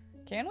forward.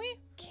 Can we?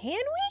 Can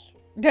we?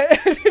 I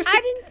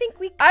didn't think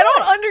we could. I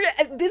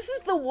don't this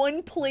is the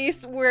one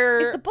place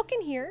where Is the book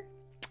in here?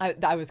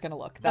 I was gonna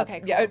look.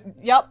 That's okay, cool.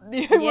 Yep.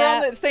 We're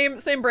on the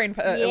same brain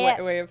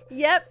wave.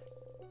 Yep.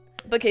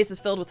 Bookcase is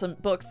filled with some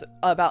books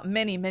about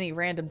many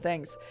random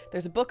things.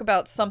 There's a book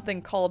about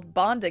something called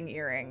bonding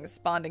earrings.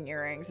 Bonding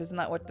earrings. Isn't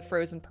that what the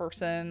frozen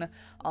person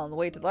on the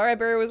way to the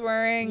library was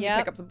wearing? Yep.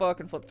 You pick up the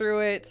book and flip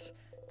through it.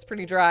 It's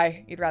pretty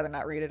dry. You'd rather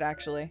not read it,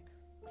 actually.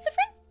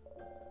 Zephyrin,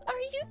 are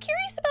you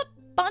curious about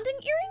bonding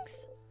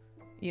earrings?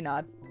 You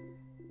nod.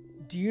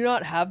 Do you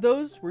not have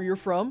those where you're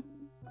from?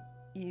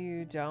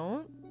 You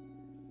don't?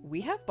 We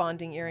have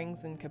bonding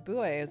earrings in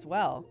Kabue as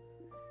well.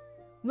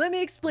 Let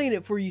me explain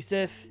it for you,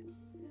 Sif.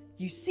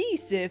 You see,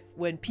 Sif,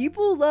 when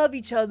people love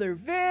each other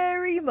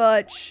very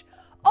much...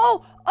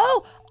 Oh, I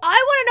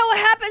want to know what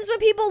happens when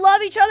people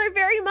love each other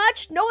very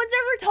much. No one's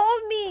ever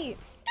told me.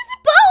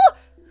 Isabel!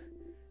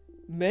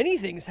 Many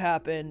things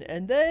happen,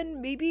 and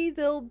then maybe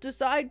they'll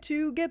decide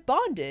to get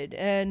bonded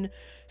and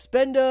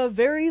spend a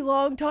very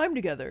long time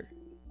together.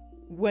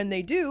 When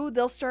they do,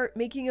 they'll start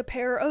making a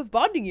pair of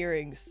bonding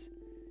earrings.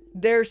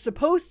 They're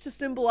supposed to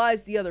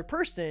symbolize the other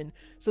person,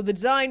 so the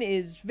design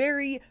is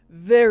very,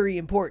 very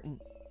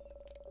important.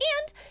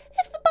 And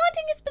if the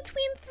bonding is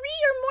between 3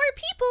 or more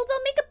people,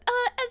 they'll make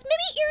as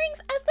many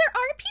earrings as there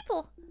are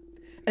people.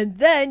 And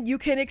then you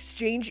can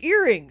exchange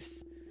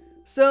earrings.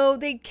 So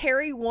they'd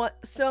carry one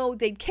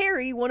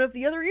of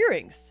the other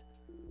earrings.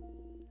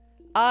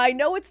 I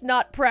know it's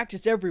not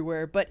practiced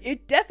everywhere, but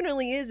it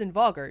definitely is in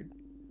Vaugarde.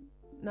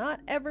 Not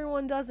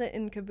everyone does it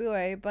in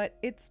Kabue, but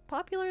it's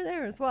popular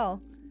there as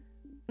well.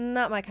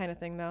 Not my kind of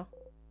thing, though.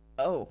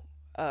 Oh,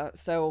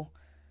 so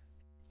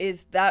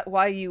Is that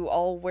why you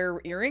all wear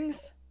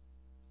earrings?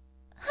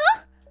 Huh?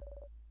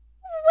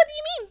 What do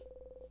you mean?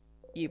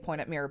 You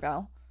point at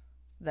Mirabelle,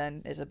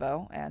 then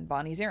Isabeau, and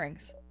Bonnie's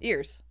ears.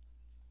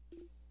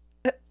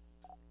 No!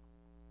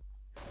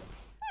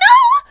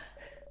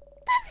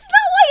 That's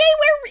not why I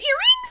wear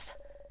earrings!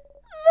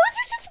 Those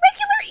are just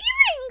regular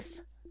earrings!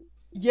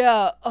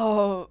 Yeah,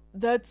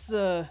 that's,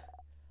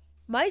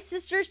 my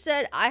sister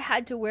said I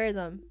had to wear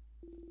them.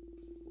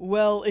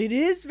 Well, it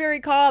is very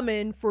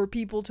common for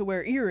people to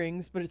wear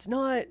earrings, but it's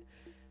not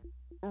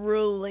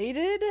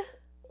related?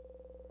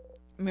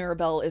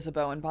 Mirabelle,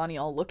 Isabeau, and Bonnie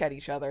all look at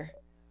each other.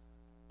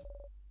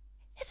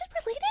 Is it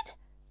related?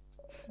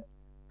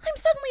 I'm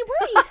suddenly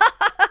worried.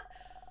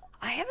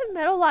 I haven't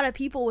met a lot of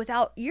people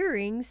without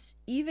earrings,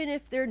 even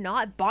if they're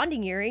not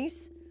bonding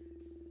earrings.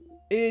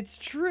 It's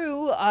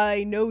true,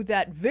 I know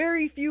that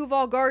very few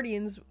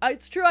Valguardians...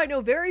 It's true, I know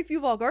very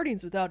few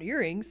Valguardians without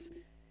earrings.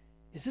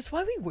 Is this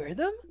why we wear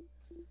them?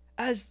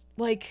 As,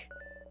 like... A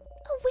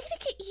way to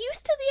get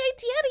used to the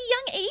idea at a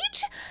young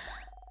age?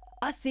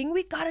 A thing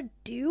we gotta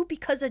do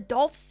because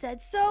adults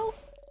said so?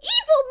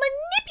 Evil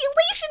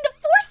manipulation to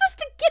force us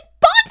to get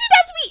bonded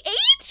as we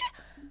age?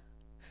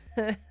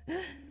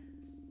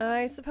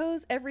 I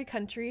suppose every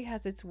country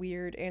has its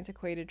weird,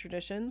 antiquated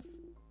traditions.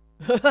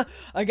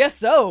 I guess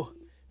so.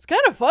 It's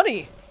kind of funny. Ew,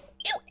 ew,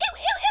 ew, ew,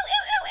 ew,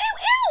 ew, ew,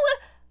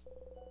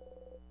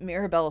 ew!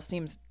 Mirabelle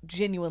seems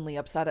genuinely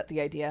upset at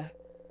the idea.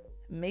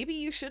 Maybe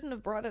you shouldn't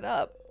have brought it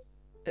up.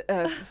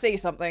 Say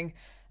something.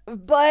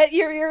 But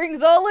your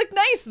earrings all look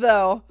nice,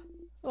 though.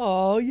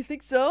 Oh, you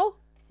think so?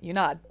 You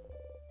nod.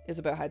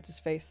 Isabeau hides his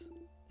face.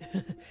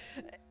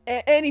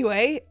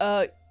 Anyway,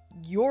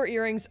 your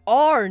earrings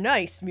are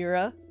nice,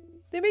 Mira.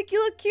 They make you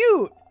look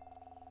cute.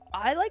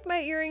 I like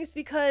my earrings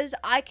because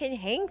I can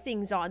hang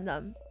things on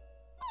them.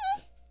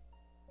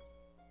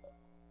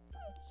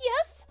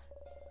 Yes.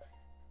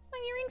 My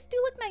earrings do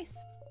look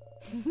nice.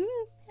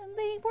 And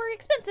they were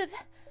expensive.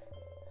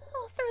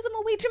 I'll throw them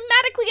away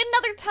dramatically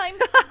another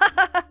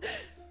time.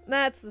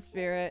 That's the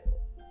spirit.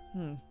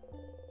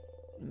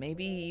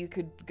 Maybe you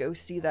could go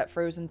see that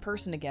frozen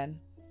person again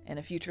in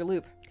a future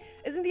loop.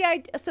 Isn't the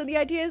idea, so the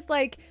idea is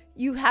like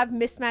you have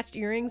mismatched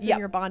earrings when Yep.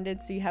 you're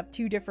bonded, so you have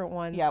two different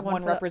ones. Yeah,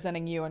 one for-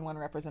 representing you and one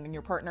representing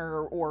your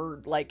partner,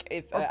 or like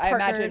if Or I imagine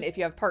partners. if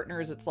you have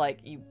partners, it's like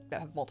you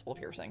have multiple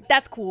piercings.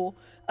 That's cool.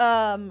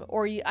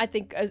 Or you, I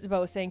think, as Bo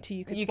was saying too,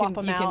 you could swap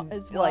them out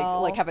as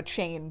well. like have a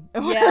chain.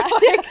 Yeah,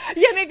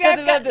 yeah, maybe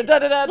I've got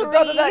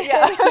three.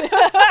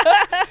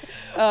 yeah.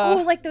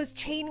 Oh, like those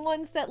chain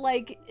ones that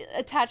like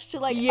attach to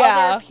like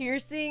Yeah. other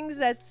piercings.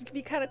 That could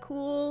be kind of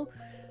cool.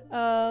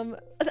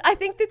 I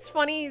think it's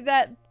funny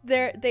that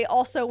they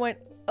also went,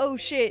 oh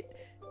shit,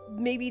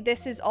 maybe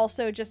this is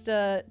also just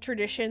a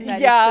tradition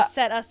that Yeah. is to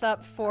set us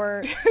up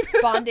for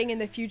bonding in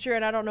the future,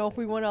 and I don't know if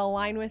we want to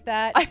align with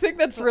that. I think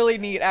that's really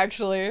neat,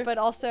 actually. But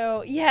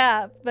also,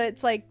 yeah, but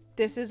it's like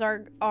this is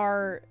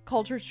our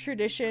culture's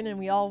tradition, and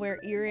we all wear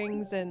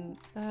earrings, and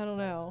I don't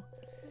know.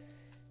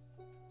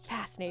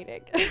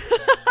 Fascinating.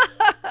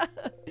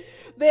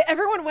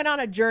 Everyone went on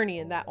a journey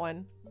in that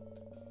one.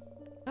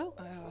 Oh,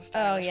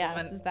 yeah,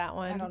 this is that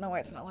one. I don't know why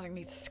it's not letting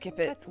me skip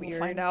it. That's We'll weird.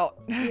 find out.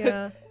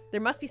 Yeah,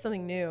 there must be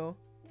something new.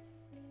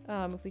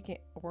 If we can't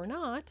or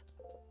not.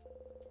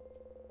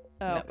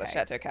 Oh, No, the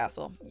Chateau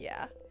Castle.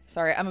 yeah.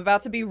 Sorry, I'm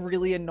about to be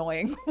really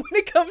annoying when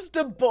it comes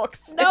to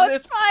books. No, in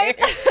it's this fine.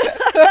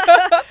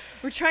 game.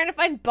 We're trying to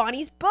find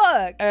Bonnie's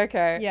book.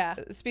 Okay. Yeah.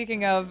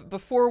 Speaking of,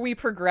 before we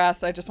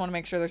progress, I just want to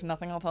make sure there's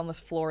nothing else on this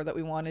floor that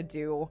we want to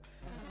do.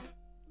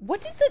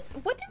 What did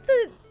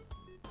the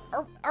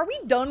are we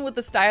done with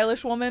the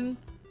stylish woman?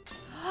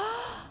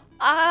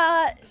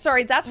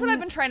 Sorry, that's what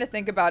I've been trying to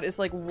think about, is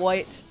like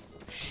what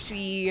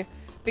she,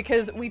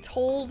 because we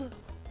told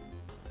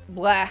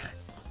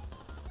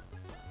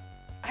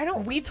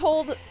we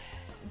told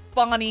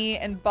Bonnie,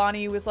 and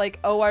Bonnie was like,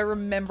 oh, I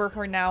remember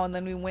her now, and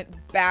then we went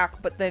back,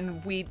 but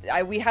then we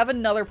have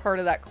another part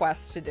of that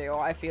quest to do,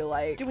 I feel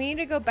like. Do we need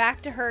to go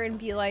back to her and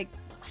be like,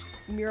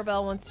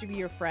 Mirabelle wants to be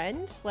your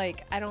friend?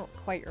 Like, I don't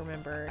quite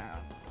remember.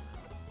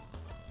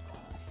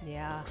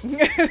 Yeah.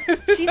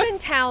 She's in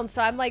town,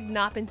 so I'm like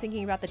not been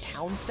thinking about the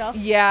town stuff.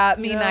 Yeah,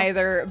 me You know?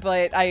 neither,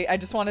 but I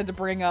just wanted to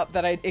bring up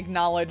that I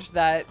acknowledge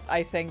that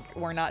I think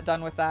we're not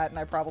done with that, and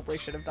I probably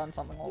should have done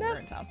something while we were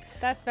in town.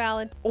 That's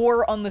valid.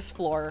 Or on this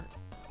floor.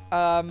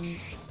 But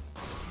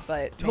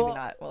maybe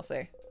not. We'll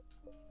see.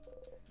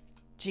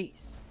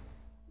 Jeez.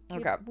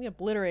 Okay. We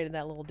obliterated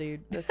that little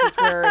dude. This is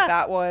where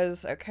that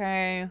was.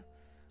 Okay.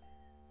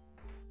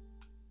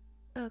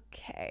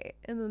 Okay.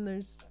 And then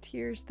there's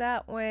tears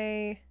that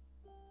way.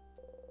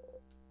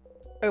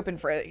 Open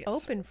phrase.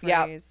 Open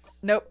Yeah. phrase.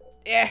 Nope.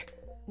 Eh.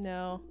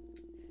 No.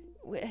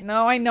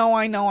 No, I know.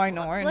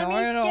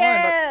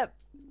 Let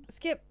me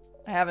skip.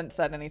 I haven't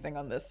said anything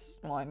on this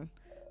one.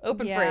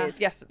 Open phrase.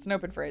 Yes, it's an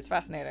open phrase.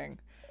 Fascinating.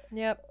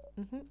 Yep.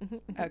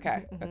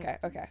 Okay.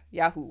 Okay.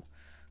 Yahoo.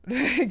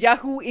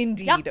 Yahoo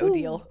indeed, Yahoo.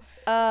 Odile.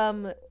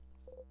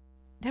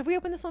 Have we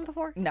opened this one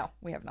before? Do No,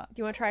 we have not.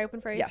 you want to try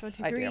open phrase? Yes, 1,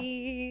 2, I do.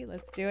 3.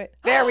 Let's do it.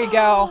 There we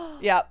go.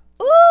 Yep.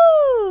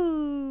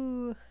 Ooh.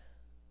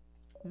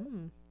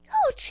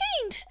 Oh,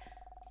 change!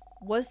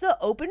 Was the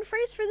open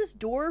phrase for this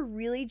door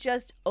really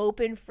just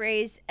open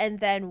phrase and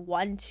then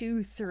 1,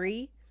 2,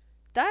 3?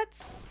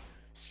 That's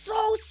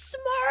so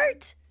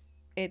smart!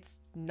 It's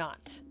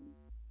not.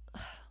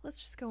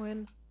 Let's just go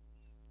in.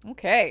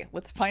 Okay,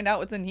 let's find out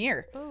what's in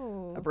here.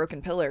 Oh. A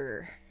broken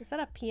pillar. Is that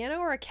a piano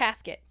or a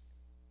casket?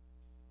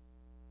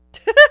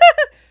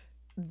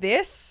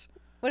 This?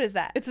 What is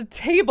that? It's a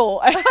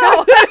table.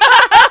 Oh.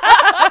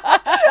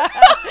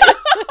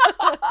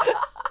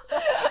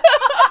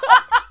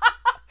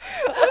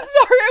 I'm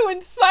sorry I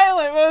went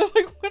silent, but I was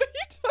like, what are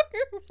you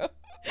talking about?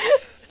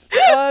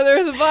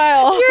 There's a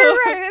vial. You're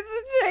right, it's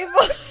a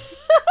table.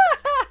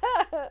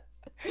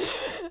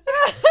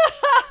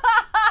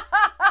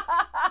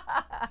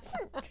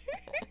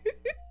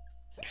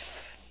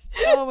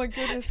 Oh my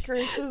goodness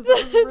gracious,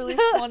 that was really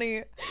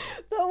funny.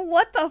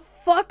 What the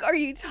fuck are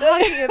you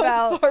talking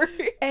about? I'm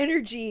sorry.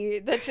 Energy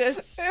that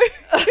just...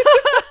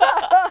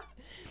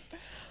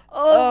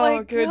 Oh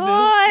my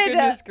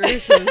goodness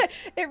gracious.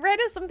 It read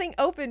as something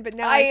open, but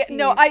now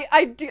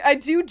I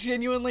do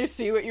genuinely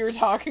see what you were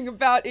talking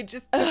about. It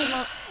just took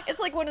a It's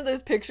like one of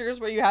those pictures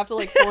where you have to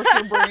like force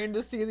your brain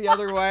to see the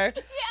other way.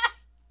 Yeah.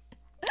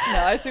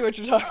 No, I see what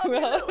you're talking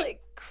about. Gonna, like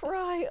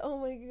cry. Oh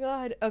my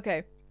god.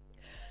 Okay.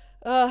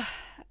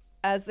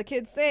 As the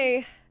kids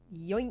say,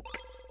 yoink.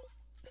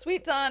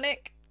 Sweet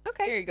tonic.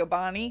 Okay. Here you go,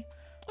 Bonnie.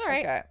 All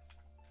right. Okay.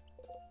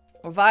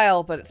 A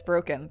vial, but it's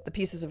broken. The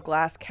pieces of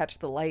glass catch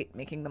the light,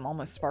 making them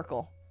almost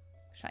sparkle.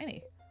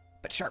 Shiny,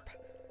 but sharp.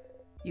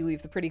 You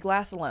leave the pretty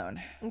glass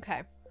alone.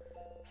 Okay.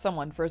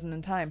 Someone frozen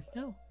in time.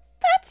 No.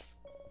 That's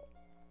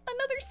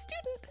another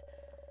student.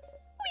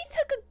 We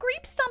took a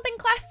grape stomping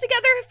class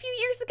together a few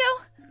years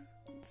ago.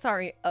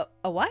 Sorry, a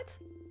what?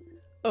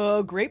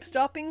 A grape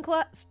stomping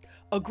class?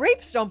 A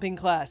grape stomping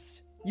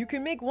class. You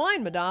can make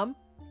wine, madame.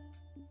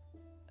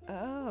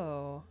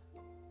 Oh.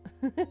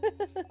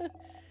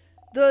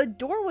 The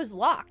door was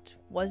locked,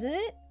 wasn't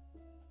it?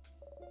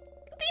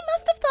 They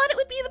must have thought it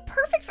would be the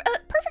perfect for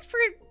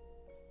it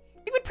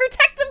would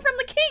protect them from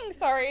the king.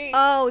 Sorry.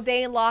 Oh,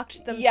 they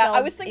locked themselves Yeah,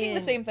 I was thinking in.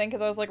 the same thing because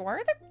I was like, why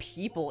are there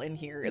people in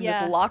here in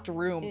Yeah. this locked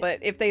room? But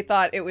if they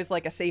thought it was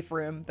like a safe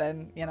room,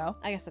 then, you know,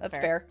 I guess that's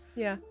fair.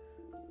 Yeah.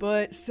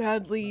 But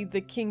sadly,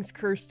 the king's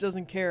curse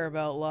doesn't care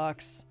about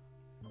locks.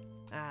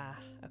 Ah,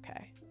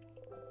 okay.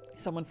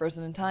 Someone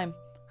frozen in time.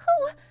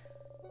 Oh,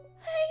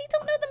 I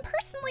don't know them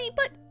personally,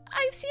 but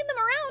I've seen them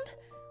around.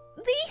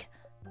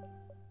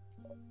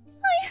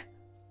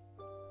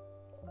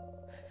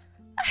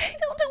 I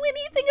don't know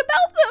anything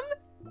about them.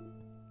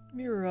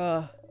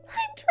 Mira.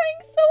 I'm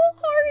trying so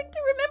hard to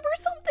remember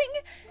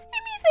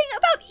anything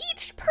about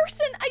each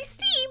person I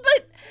see,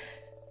 but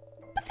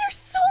there's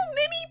so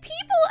many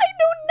people I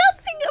know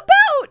nothing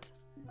about.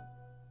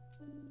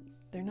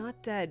 They're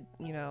not dead,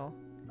 you know.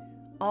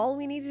 All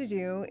we need to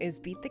do is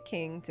beat the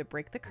king to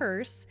break the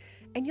curse,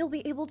 and you'll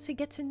be able to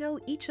get to know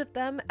each of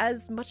them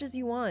as much as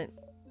you want.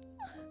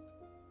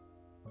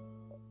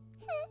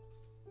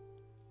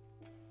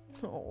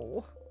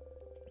 Oh.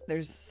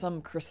 There's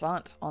some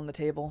croissant on the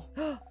table.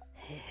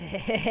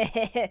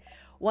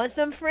 Want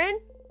some,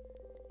 friend?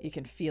 You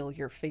can feel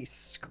your face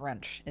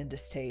scrunch in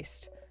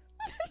distaste.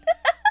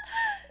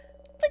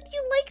 But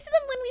you liked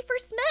them when we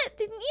first met,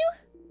 didn't you?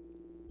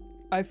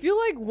 I feel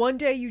like one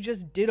day you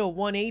just did a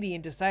 180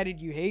 and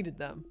decided you hated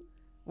them.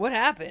 What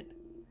happened?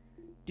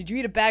 Did you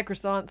eat a bad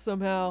croissant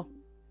somehow?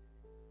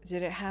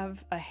 Did it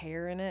have a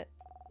hair in it?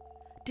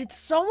 Did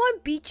someone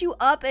beat you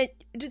up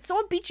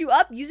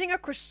using a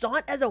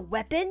croissant as a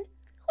weapon?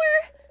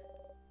 Or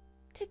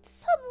did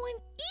someone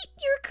eat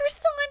your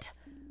croissant?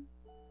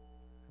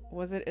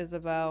 Was it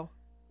Isabel?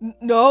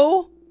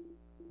 No.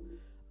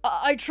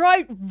 I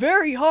tried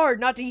very hard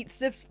not to eat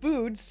Sif's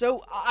food,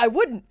 so I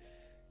wouldn't.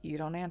 You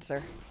don't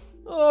answer.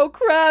 Oh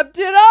crap,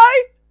 did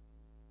I?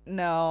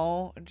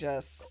 No,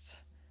 just...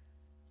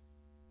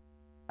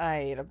 I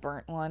ate a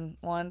burnt one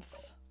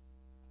once.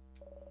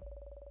 And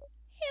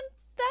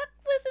that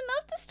was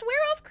enough to swear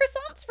off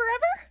croissants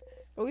forever?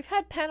 But we've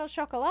had pain au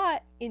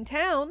chocolat in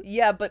town.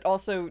 Yeah, but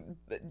also,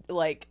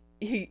 like,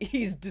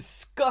 he's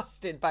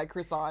disgusted by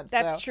croissants.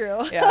 That's so,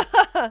 true. Yeah.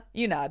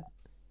 You nod.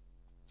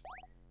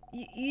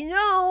 You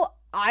know,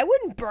 I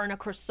wouldn't burn a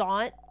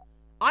croissant.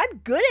 I'm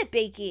good at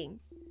baking.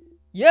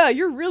 Yeah,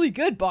 you're really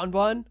good, Bon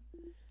Bon.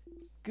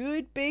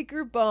 Good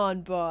baker,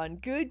 Bon Bon.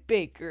 Good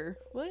baker.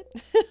 What?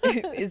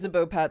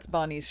 Isabeau pats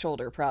Bonnie's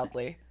shoulder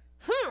proudly.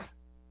 Now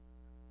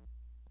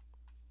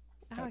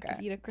Okay. I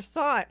could eat a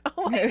croissant.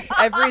 Oh my God.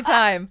 Every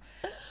time.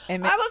 I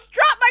almost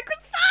dropped my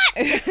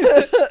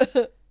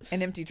croissant!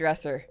 An empty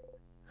dresser.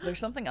 There's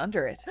something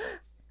under it.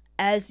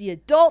 As the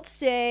adults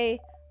say,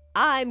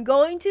 I'm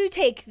going to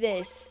take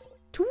this.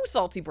 2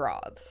 salty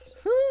broths.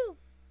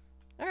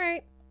 All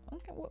right.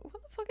 Okay, what the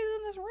fuck is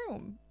in this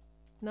room?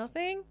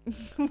 Nothing?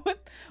 What's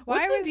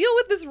Why the was- deal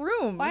with this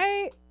room?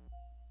 Why?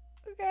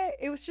 Okay,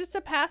 it was just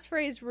a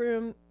passphrase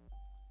room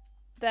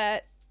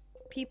that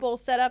people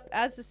set up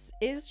as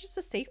it was just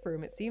a safe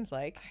room, it seems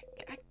like.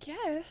 I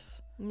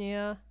guess.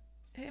 Yeah.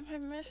 Am I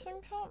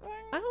missing something?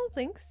 I don't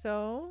think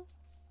so.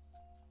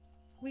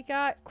 We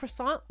got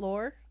croissant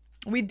lore.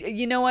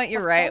 You know what?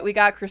 You're right. We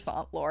got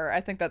croissant lore.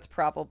 I think that's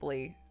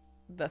probably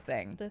the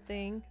thing. The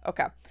thing.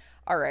 Okay.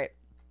 All right.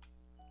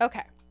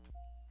 Okay.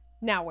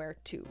 Now where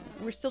to?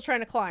 We're still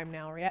trying to climb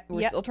now, right?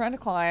 We're still trying to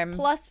climb.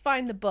 Plus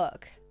find the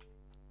book.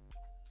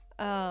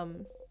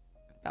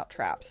 About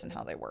traps and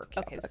how they work.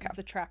 Okay, this is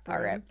the trap room.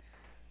 All right.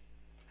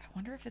 I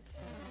wonder if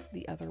it's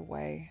the other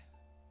way.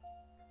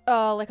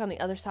 Oh, like on the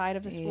other side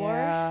of this floor?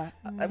 Yeah.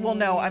 Well,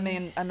 no, I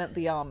meant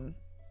the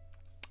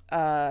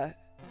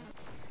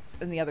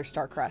in the other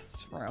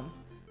Starcrest room.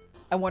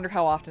 I wonder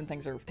how often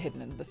things are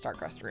hidden in the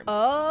Starcrest rooms.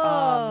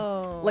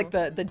 Oh. Like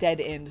the dead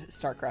end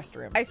Starcrest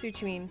rooms. I see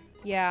what you mean.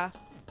 Yeah.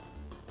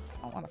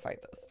 I don't want to fight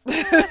this.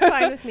 That's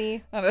fine with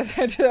me.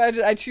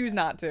 I choose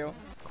not to.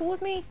 Cool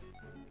with me.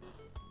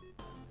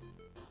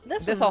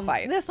 This I'll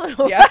fight. This one.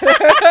 Yeah.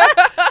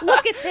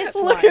 Look at this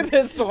one. Look at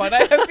this one.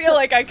 I feel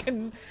like I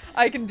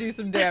can do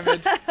some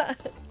damage. I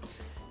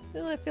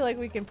feel like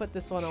we can put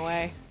this one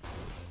away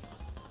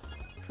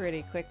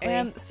pretty quickly.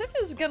 And Sif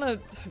is gonna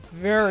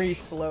very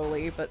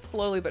slowly but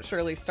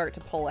surely start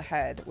to pull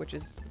ahead, which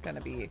is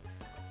gonna be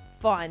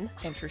fun.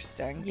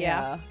 interesting.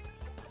 Yeah.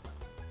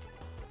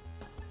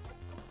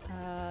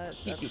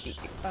 Beep, beep,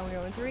 beep, beep. We're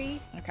going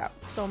 3. Okay.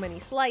 So many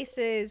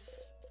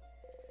slices.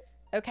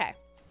 Okay.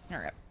 All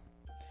right.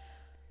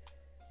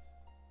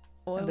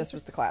 What And this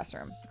was the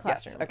classroom.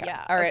 Classroom. Yes. Okay.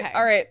 Yeah. All right. Okay.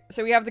 All right.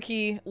 So we have the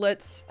key.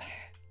 Let's.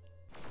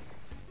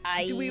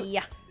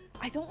 Yeah.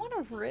 I don't want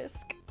to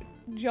risk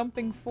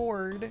jumping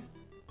forward.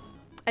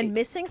 And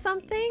missing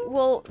something?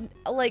 Well,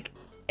 like,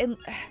 and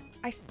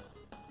I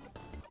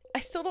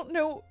still don't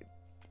know.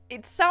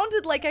 It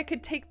sounded like I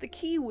could take the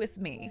key with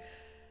me.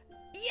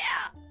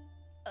 Yeah.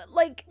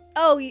 Like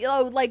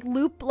like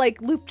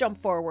loop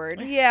jump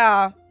forward.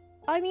 Yeah.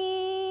 I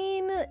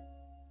mean,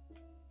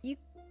 you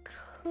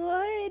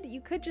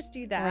could just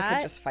do that. Or I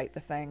could just fight the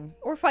thing.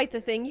 Or fight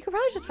the thing. You could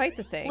probably just fight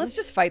the thing. Let's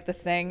just fight the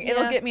thing. Yeah.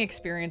 It'll get me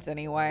experience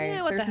anyway.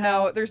 Yeah, what the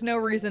hell? There's no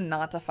reason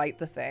not to fight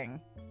the thing.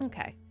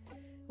 Okay.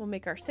 We'll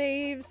make our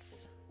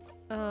saves.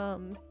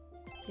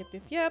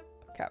 Yep.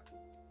 Okay.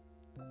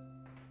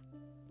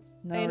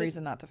 No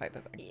reason not to fight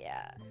the thing.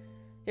 Yeah.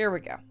 Here we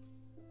go.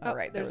 All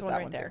right, there there's was one that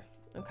right one there.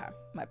 too. Okay.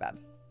 My bad.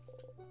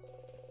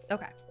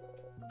 Okay.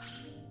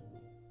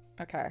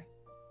 Okay.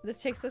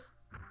 This takes us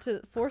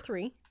to floor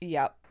 3.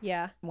 Yep.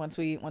 Yeah. Once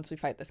we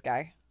fight this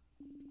guy.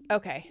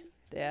 Okay.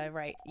 Yeah,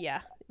 right.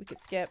 Yeah. We could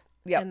skip.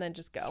 Yep. And then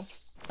just go.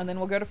 And then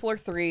we'll go to floor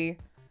 3.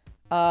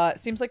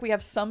 Seems like we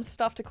have some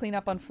stuff to clean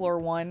up on floor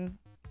 1.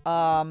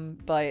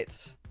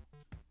 But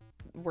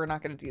we're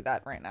not going to do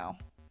that right now.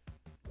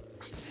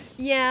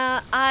 Yeah,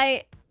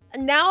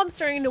 now I'm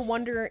starting to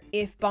wonder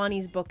if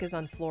Bonnie's book is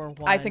on floor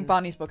 1. I think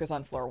Bonnie's book is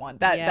on floor 1.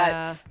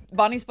 That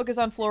Bonnie's book is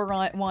on floor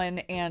 1,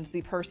 and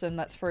the person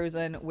that's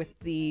frozen with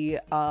the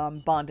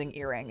bonding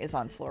earring is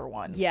on floor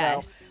 1.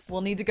 Yes. So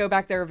we'll need to go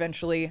back there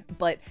eventually,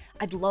 but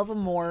I'd love a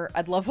more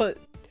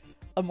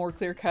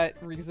clear-cut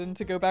reason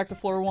to go back to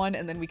floor 1,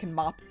 and then we can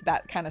mop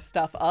that kind of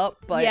stuff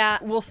up. But yeah,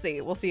 we'll see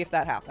if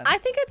that happens. I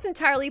think it's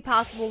entirely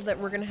possible that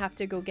we're gonna have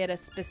to go get a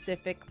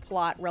specific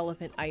plot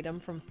relevant item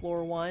from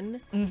floor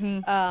 1.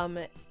 Mm-hmm.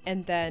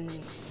 And then,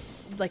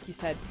 like you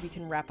said, we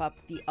can wrap up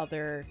the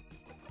other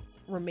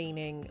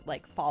remaining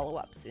like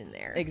follow-ups in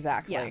there.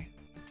 Exactly.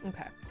 Yeah.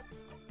 Okay.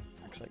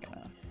 Actually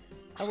gonna.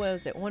 Oh, what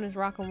is it? One is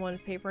rock and one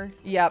is paper?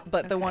 Yeah,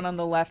 but the one on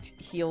the left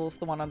heals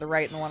the one on the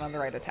right, and the one on the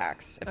right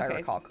attacks, if I Okay,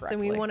 recall correctly.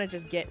 Then we want to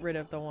just get rid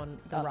of the On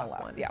rock the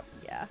left, one. yeah.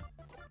 Yeah.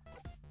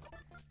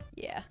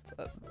 Yeah. It's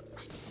a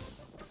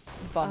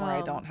bummer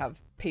I don't have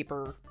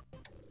paper.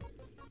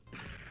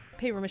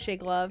 Paper mache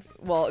gloves.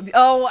 Well,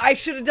 oh, I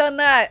should have done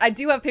that. I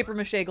do have paper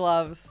mache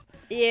gloves.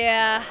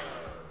 Yeah.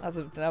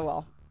 Oh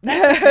well.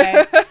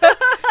 Okay.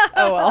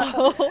 Oh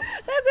well.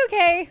 That's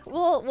okay.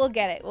 We'll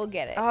get it. We'll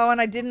get it. Oh,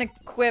 and I didn't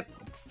equip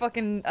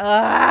fucking.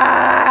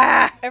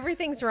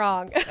 Everything's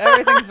wrong.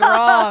 Everything's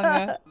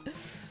wrong.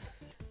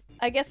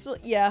 I guess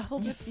we'll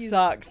just use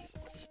sucks.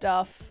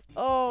 stuff.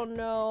 Oh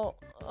no.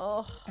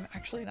 Oh. I'm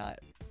actually not.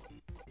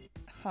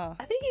 Huh.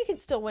 I think you can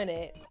still win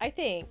it. I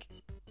think.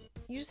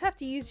 You just have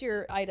to use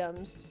your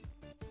items.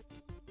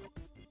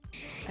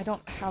 I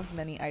don't have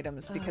many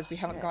items because we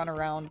haven't shit. gone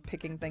around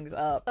picking things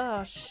up.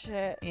 Oh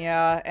shit.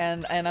 Yeah,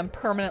 and I'm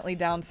permanently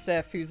down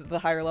Sif, who's the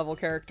higher level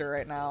character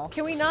right now.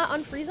 Can we not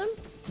unfreeze him?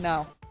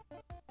 No.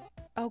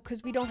 Oh,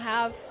 because we don't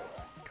have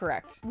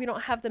Correct.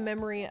 the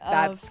memory of.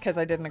 That's because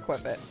I didn't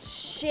equip it.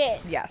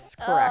 Shit. Yes,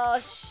 correct. Oh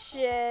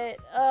shit.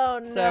 Oh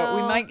no. So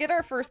we might get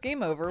our first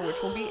game over,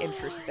 which will be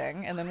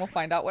interesting, and then we'll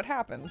find out what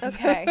happens.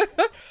 Okay.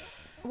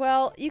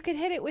 Well, you could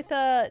hit it with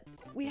a.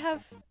 We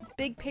have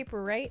big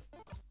paper, right?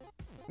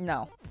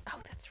 No. Oh,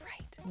 that's right.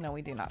 No,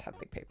 we do not have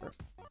big paper.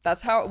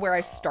 That's where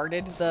I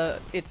started the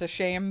it's a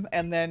shame,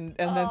 and then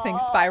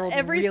things spiraled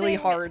really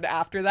hard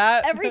after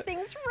that.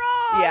 Everything's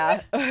wrong.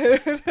 Yeah.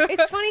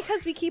 It's funny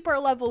because we keep our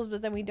levels,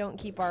 but then we don't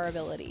keep our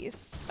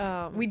abilities.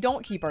 We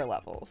don't keep our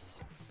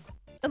levels.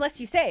 Unless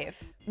you save.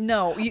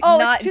 No, Oh,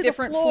 not it's to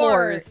different the floor.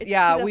 floors. It's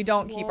Yeah, to the we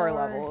don't keep our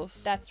floor.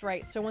 levels. That's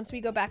right. So once we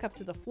go back up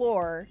to the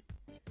floor,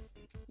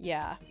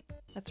 yeah.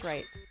 That's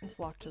right. It's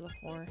locked to the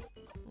floor.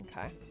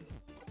 Okay.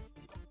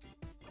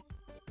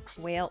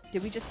 Well,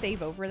 did we just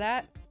save over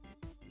that?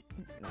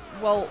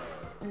 Well,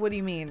 what do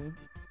you mean?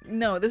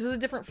 No, this is a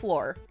different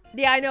floor.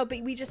 Yeah, I know,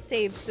 but we just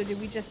saved, so did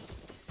we just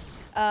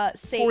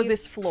save? For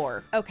this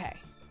floor. Okay.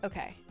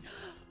 Okay.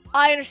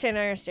 I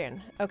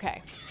understand.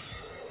 Okay.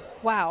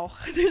 Wow.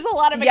 There's a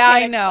lot of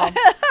mechanics. Yeah,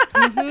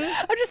 I know.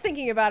 I'm just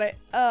thinking about it.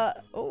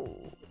 Oh,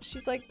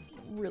 she's like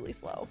really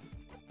slow.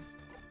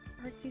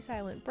 Artsy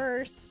silent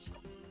burst.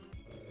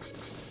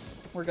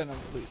 We're gonna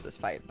lose this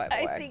fight, by the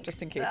I way, think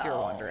just in case you're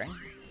so. wondering.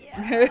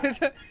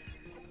 Yeah.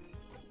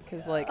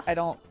 Because, like, I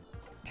don't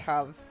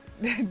have...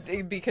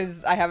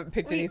 because I haven't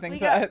picked anything we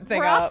to got thing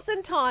broths up.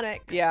 and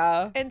tonics.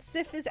 Yeah. And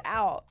Sif is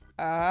out.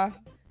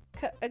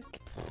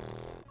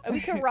 We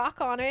can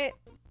rock on it.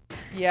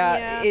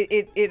 Yeah,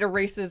 it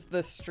erases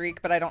the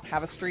streak, but I don't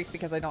have a streak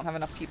because I don't have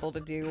enough people to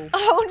do...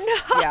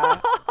 Oh, no!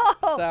 Yeah.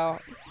 So,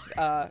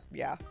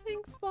 yeah.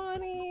 Thanks,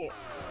 Bonnie.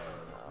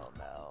 Oh,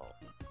 no.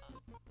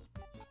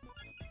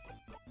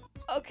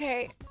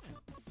 Okay.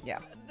 Yeah.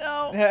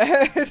 No.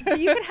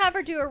 You could have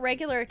her do a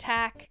regular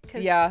attack.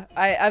 Cause yeah,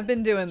 I've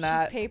been doing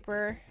that. She's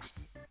paper.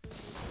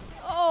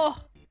 Oh.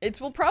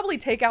 Will probably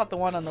take out the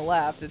one on the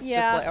left. It's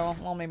Yeah. just like, oh,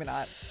 well, maybe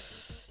not.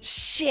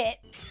 Shit.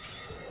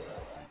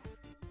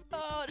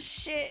 Oh,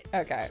 shit.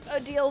 Okay.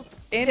 Deal's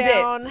End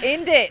down. it.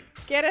 End it.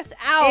 Get us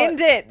out.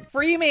 End it.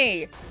 Free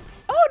me.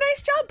 Oh,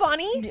 nice job,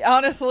 Bonnie.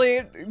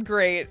 Honestly,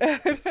 great.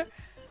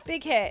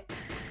 Big hit.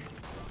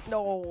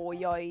 No,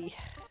 yoy.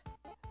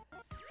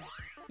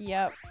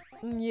 Yep.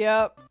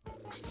 Yep.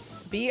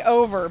 Be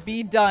over.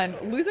 Be done.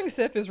 Losing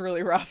Sif is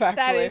really rough,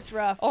 actually. That is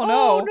rough. Oh,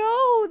 no.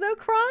 Oh, no. They're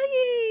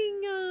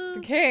crying.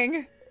 The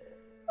king.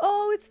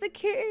 Oh, it's the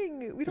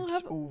king. We don't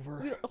It's have...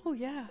 over. Oh,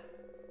 yeah.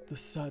 The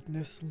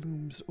sadness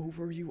looms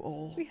over you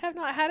all. We have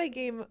not had a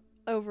game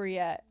over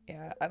yet.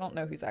 Yeah, I don't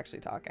know who's actually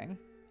talking.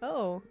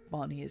 Oh.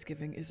 Bonnie is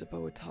giving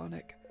Isabeau a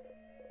tonic.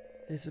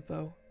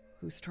 Isabeau,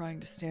 who's trying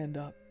to stand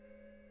up,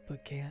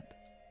 but can't.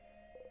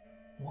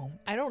 Won't.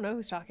 I don't know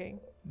who's talking.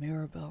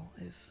 Mirabelle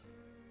is...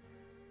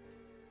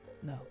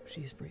 No,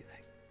 she's breathing.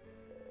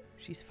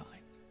 She's fine.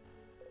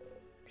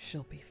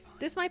 She'll be fine.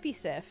 This might be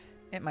Sif.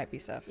 It might be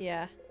Sif.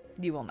 Yeah.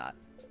 You will not.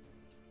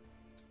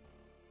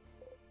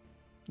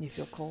 You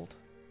feel cold?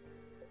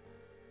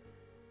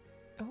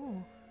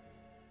 Oh.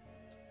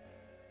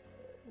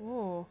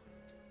 Whoa.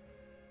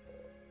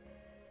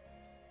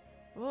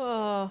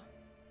 Whoa.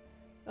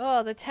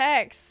 Oh, the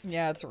text.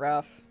 Yeah, it's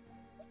rough.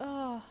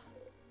 Oh.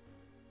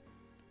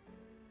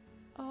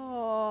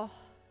 Oh.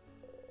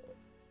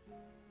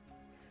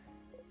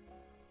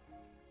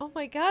 Oh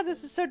my god,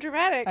 this is so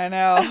dramatic. I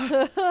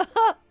know.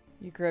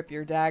 You grip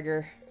your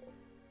dagger.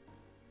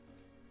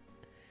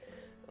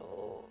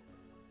 Oh.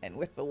 And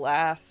with the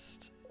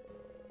last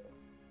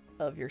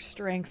of your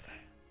strength,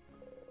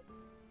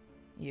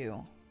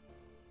 you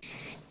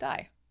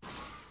die.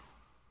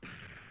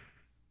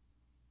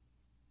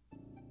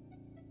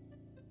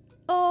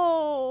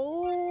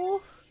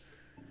 Oh.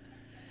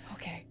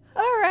 Okay.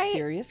 All right.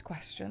 Serious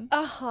question.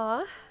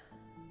 Uh-huh.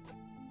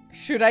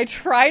 Should I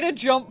try to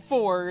jump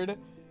forward?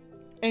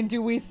 And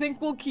do we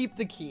think we'll keep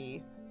the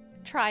key?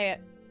 Try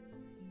it.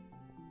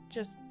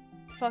 Just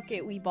fuck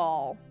it, we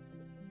ball.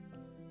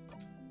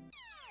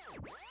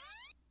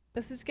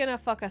 This is gonna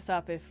fuck us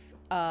up if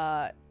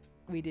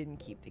we didn't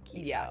keep the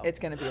key. Yeah, though. it's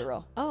gonna be a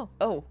roll. Oh.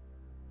 Oh.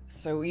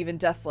 So even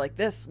deaths like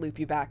this loop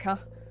you back, huh?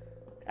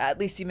 At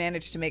least you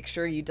managed to make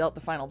sure you dealt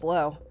the final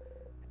blow.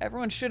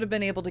 Everyone should have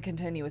been able to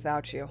continue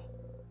without you.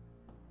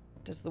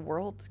 Does the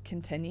world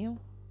continue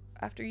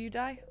after you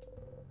die?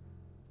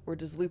 Or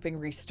does looping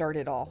restart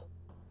it all?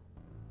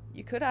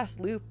 You could ask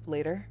Loop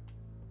later.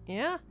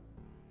 Yeah.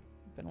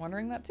 Been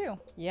wondering that too.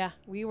 Yeah,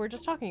 we were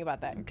just talking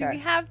about that. Do Okay.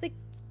 we have the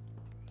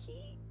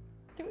key?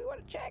 Do we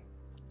want to check?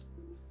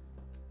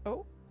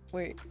 Oh,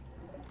 wait.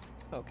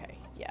 Okay,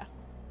 yeah.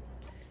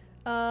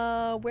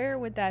 Where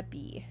would that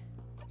be?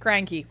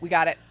 Cranky, we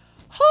got it.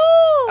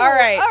 Oh! All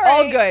right,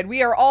 all good.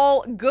 We are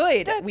all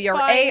good. That's we are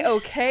fine.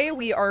 A-okay.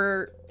 We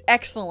are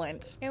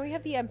excellent. And we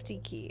have the empty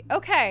key.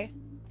 Okay.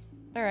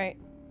 All right.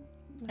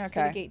 That's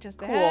for the gate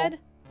just ahead.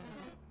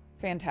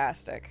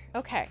 Fantastic.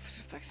 Okay.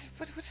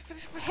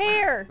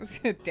 Hair!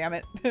 Damn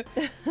it.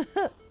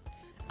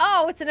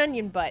 Oh, it's an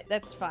onion butt.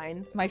 That's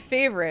fine. My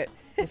favorite.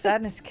 The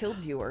sadness killed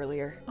you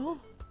earlier, Oh.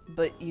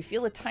 but you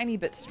feel a tiny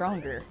bit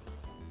stronger.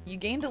 You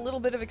gained a little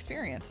bit of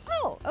experience.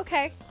 Oh,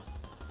 okay.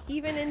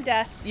 Even in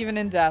death. Even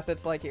in death,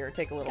 it's like, here,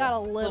 take a little, Got a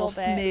little bit.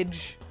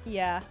 smidge.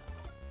 Yeah.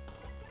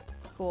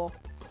 Cool.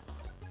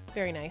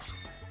 Very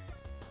nice.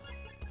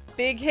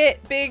 Big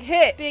hit, big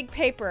hit. Big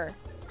paper.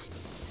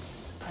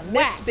 I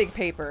missed Whack. big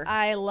paper.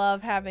 I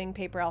love having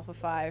paper alpha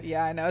 5.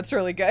 Yeah, I know, it's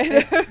really good.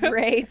 It's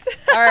great.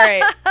 All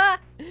right.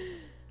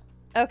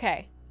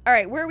 Okay. All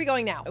right, where are we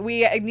going now?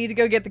 We need to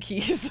go get the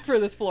keys for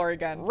this floor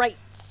again. Right.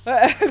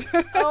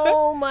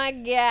 Oh my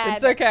god.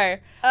 It's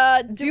okay.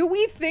 Do Do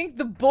we think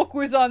the book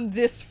was on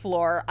this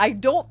floor? I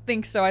don't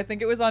think so. I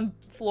think it was on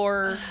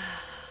floor...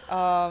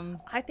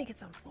 I think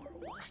it's on floor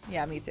 1.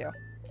 Yeah, me too.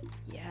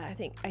 Yeah, I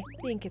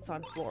think it's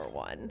on floor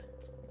 1.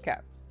 Okay.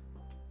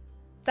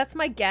 That's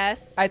my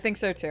guess. I think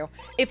so too.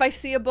 If I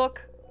see a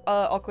book,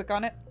 I'll click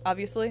on it,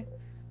 obviously.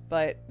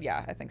 But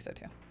yeah, I think so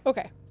too.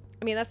 Okay.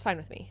 I mean, that's fine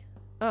with me.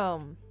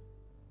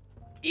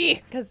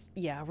 Because,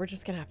 yeah, we're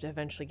just gonna have to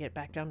eventually get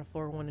back down to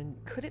floor 1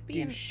 and Could it be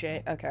do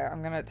shit. Okay,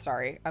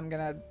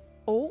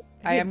 Oh.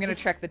 I am gonna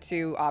check the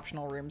 2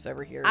 optional rooms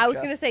over here. I was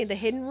gonna say the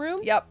hidden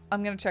room? Yep,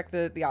 I'm gonna check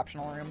the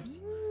optional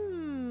rooms.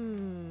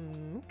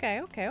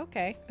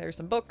 Okay. There's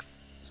some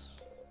books.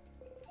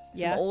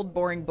 Yeah. Some old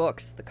boring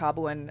books. The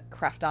Kabuan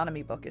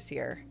Craftonomy book is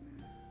here.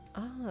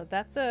 Ah,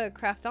 that's a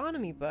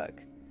craftonomy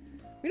book.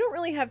 We don't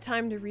really have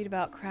time to read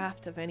about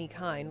craft of any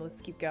kind.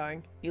 Let's keep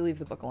going. You leave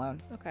the book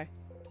alone. Okay.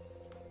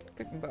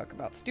 Cooking book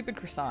about stupid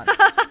croissants.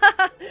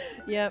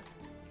 Yep.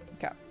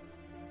 Okay.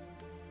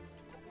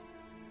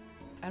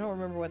 I don't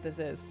remember what this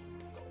is.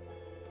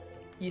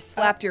 You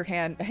slapped your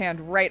hand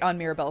right on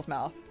Mirabelle's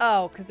mouth.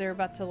 Oh, because they're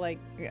about to, like,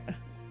 Yeah.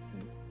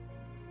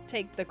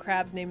 take the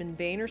crab's name in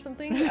vain or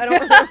something? I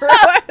don't remember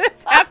what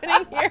is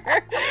happening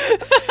here.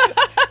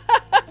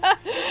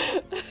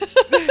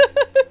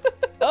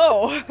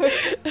 Oh.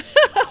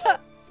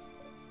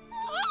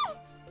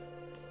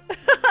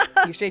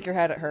 You shake your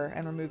head at her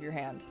and remove your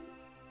hand.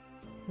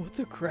 What's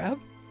a crab?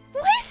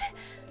 What?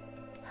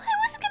 I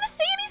wasn't gonna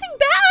say anything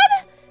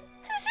bad.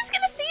 I was just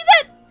gonna say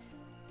that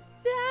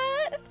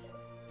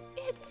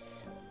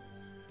it's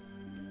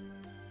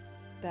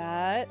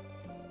That.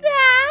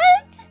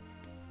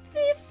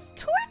 this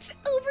torch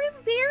over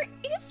there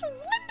is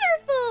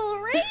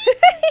wonderful, right?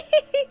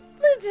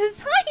 The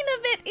design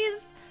of it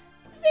is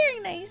very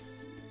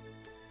nice.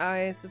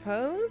 I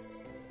suppose?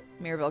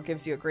 Mirabelle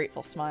gives you a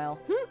grateful smile.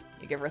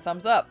 You give her a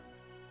thumbs up.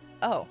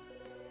 Oh.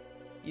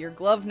 Your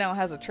glove now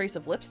has a trace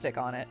of lipstick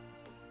on it.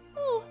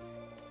 Oh,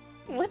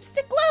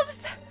 lipstick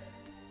gloves.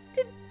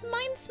 Did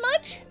mine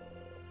smudge?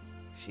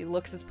 She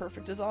looks as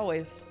perfect as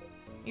always.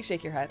 You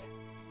shake your head.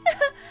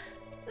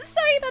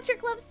 Sorry about your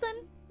gloves then.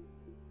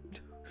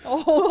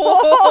 Oh,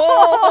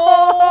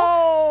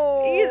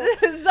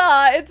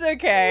 it's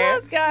okay.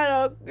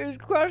 It's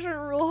crushing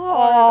real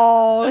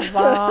hard. Oh,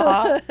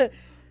 Za.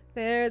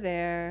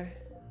 There.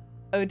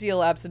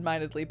 Odile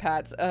absentmindedly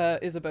pats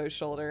Isabeau's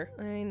shoulder.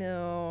 I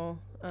know.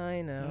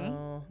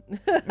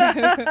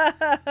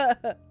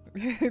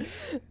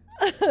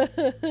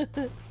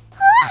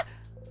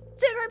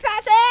 Secret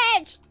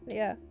passage!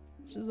 Yeah.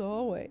 It's just a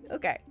hallway.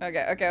 Okay.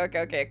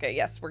 Okay.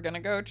 Yes, we're gonna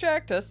go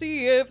check to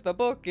see if the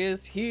book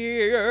is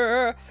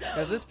here.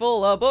 Because it's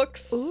full of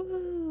books.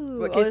 Ooh.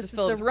 What Oh, case this is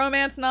filled with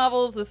romance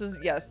novels? This is,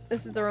 yes.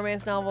 This is the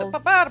romance novels.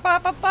 Yep.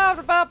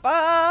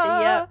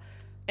 Yep.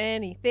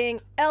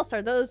 Anything else?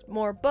 Are those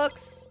more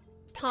books?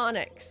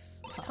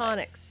 Tonics.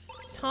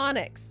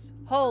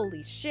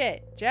 Holy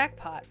shit.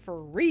 Jackpot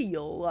for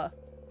real.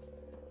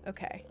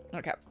 Okay.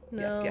 Okay.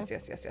 No.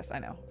 Yes. I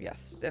know.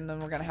 Yes. And then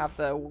we're gonna have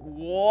the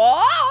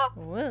what?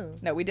 Whoa.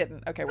 No, we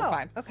didn't. Okay, we're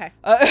fine. Okay.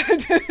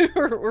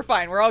 We're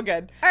fine. We're all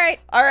good. All right.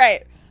 All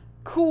right.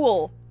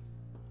 Cool.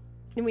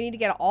 And we need to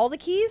get all the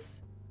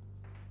keys?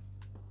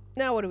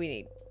 Now what do we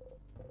need?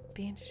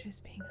 Bandages,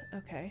 pink.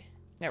 Okay.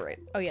 Yeah, right.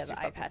 Oh yeah,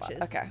 the eye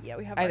patches. Okay. Yeah,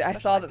 we have. I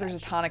saw that there's a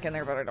tonic in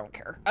there, but I don't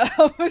care.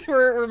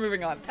 We're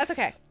moving on. That's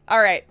okay.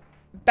 All right.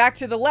 Back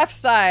to the left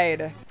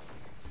side.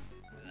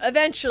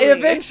 Eventually.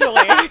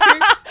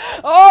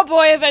 Oh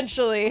boy,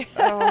 eventually.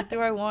 Oh, do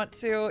I want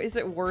to? Is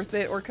it worth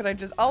it, or could I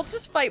just? I'll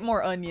just fight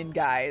more onion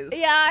guys.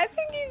 Yeah, I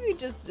think you could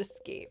just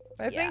escape.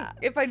 I think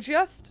if I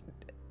just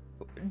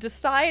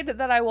decide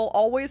that I will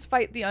always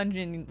fight the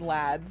onion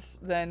lads,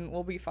 then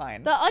we'll be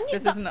fine.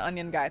 This isn't an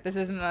onion guy. This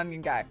isn't an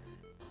onion guy.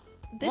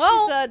 This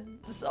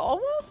is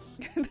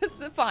almost. That's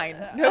fine.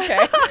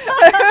 Okay.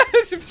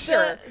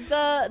 Sure.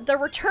 The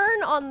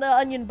return on the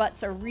onion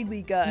butts are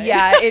really good.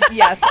 Yeah.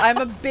 Yes, I'm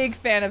a big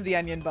fan of the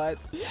onion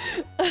butts.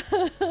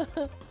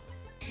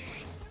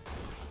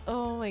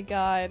 Oh my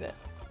god.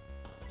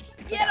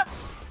 Get him.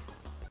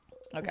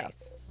 Okay.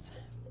 Nice.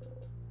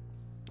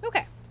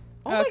 Okay.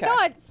 Oh Okay. my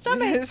god,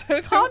 stomach.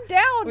 Calm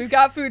down. We've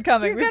got food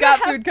coming. You're We've gonna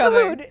got have food coming.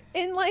 Food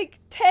in like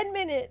 10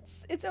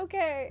 minutes. It's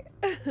okay.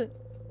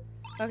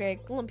 Okay,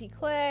 lumpy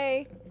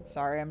clay.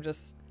 Sorry, I'm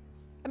just.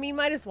 I mean,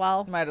 might as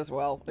well. Might as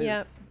well.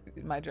 Is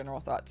Yep. my general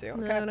thought too.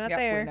 No, Okay. not Yep,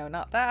 there. No,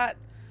 not that.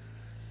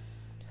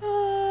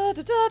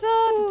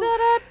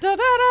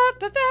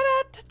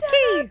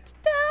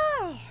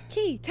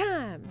 Key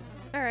time.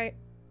 All right.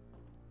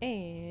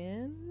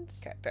 And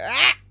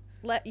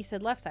you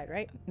said left side,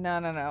 right?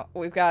 No.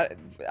 We've got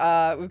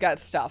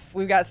stuff.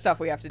 We've got stuff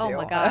we have to do. Oh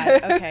my god.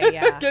 Okay,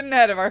 yeah. Getting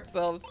ahead of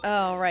ourselves.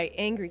 Oh right,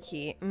 angry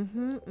key.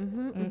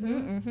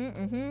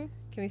 Can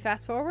we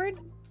fast forward?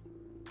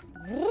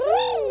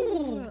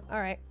 All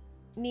right.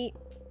 Neat.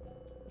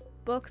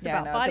 Books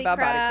Yeah, about no, body it's about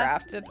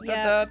craft. body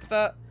craft.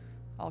 Yep.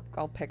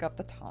 I'll pick up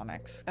the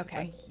tonics. 'Cause Okay.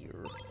 I'm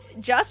here.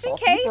 Just in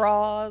Salty case.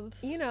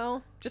 broths. You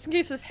know. Just in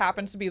case this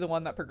happens to be the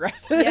one that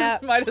progresses. Yeah.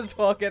 Might as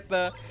well get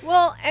the.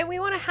 Well, and we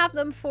want to have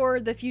them for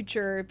the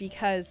future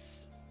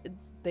because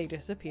they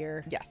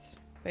disappear. Yes,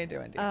 they do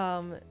indeed.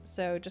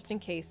 So just in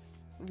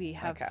case we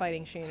have Okay.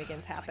 fighting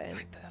shenanigans happen.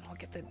 Then I'll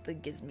get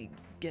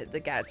the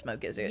gas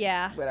smoke is it?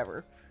 Yeah.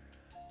 Whatever.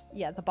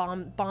 Yeah, the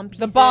bomb pieces.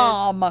 The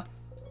bomb.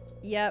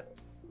 Yep.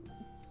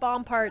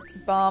 Bomb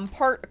parts. Bomb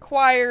part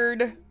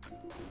acquired.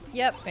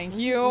 Yep. Thank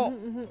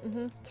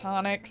you.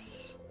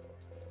 Tonics.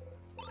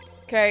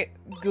 Okay.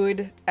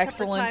 Good.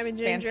 Excellent. thyme, and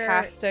ginger.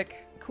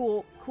 Fantastic.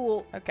 Cool.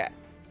 Okay.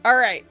 All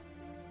right.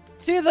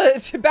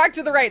 Back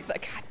to the right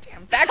side. God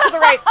damn. Back to the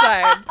right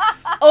side.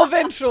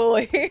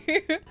 Eventually.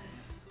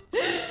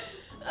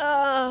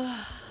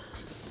 I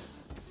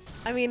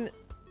mean,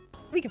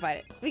 we can fight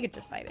it. We could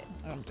just fight it.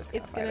 I'm just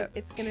gonna fight it.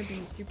 It's gonna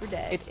be super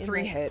dead. It's in,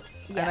 3 like,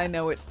 hits, yeah. and I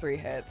know it's 3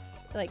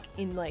 hits. Like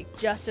in like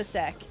just a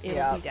sec, it'll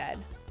Yeah. be dead.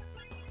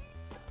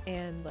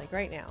 And like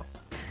right now,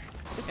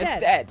 It's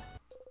dead.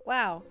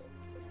 Wow,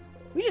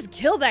 we just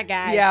killed that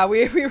guy. Yeah,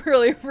 we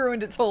really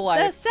ruined its whole The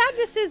life.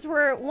 Sadnesses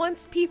were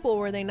once people,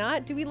 were they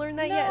not? Do we learn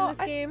that yet in this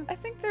game? I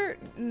think they're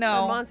The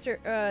no. monster.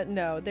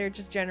 No, they're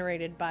just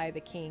generated by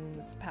the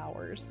king's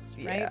powers,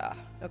 right? Yeah.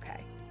 Okay.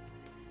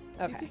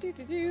 Okay.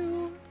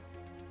 Do-do-do-do-do.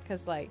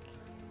 Because like,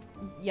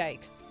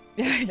 yikes.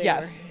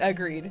 Yes,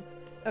 agreed.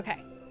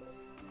 Okay.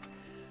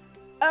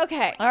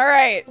 Okay. All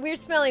right, Weird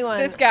smelly one.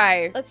 this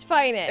guy. Let's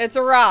fight it. It's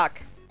a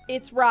rock.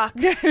 It's rock.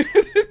 You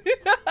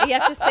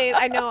have to say.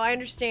 I know. I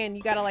understand.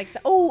 You gotta like. Say,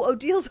 oh,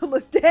 Odil's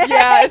almost dead.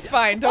 Yeah, it's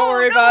fine. Don't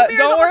worry no, about. Beer's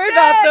Don't worry almost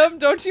about dead. them.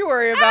 Don't you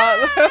worry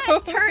about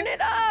them. Turn it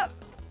up.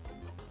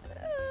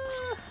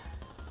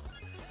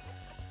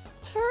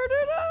 Turn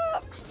it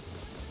up.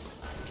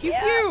 Pew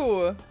Yeah.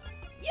 pew.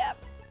 Yep.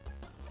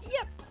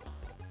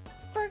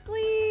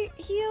 Sparkly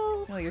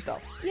heels. Heal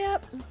yourself,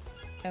 Yep.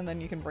 and then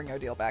you can bring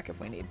Odile back if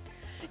we need.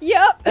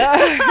 Yep.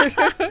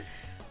 I'm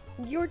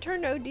Your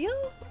turn,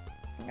 Odile?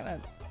 gonna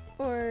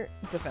Or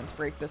defense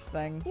break this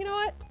thing. you know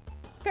what?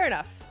 Fair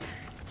enough.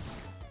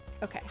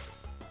 Okay.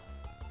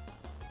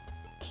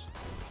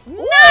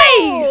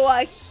 Oh,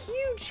 a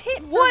huge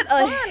hit. What for a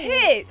fun.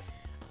 hit!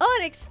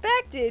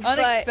 Unexpected.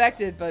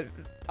 Unexpected, but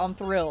I'm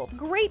thrilled. But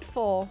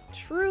grateful.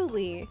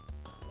 Truly.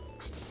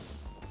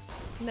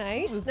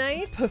 Nice.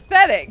 Nice.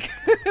 Pathetic.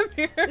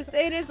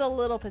 It is a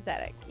little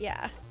pathetic.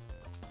 Yeah.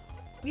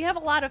 We have a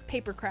lot of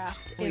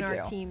papercraft in We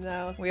our do. team,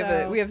 though. we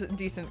have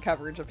decent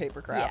coverage of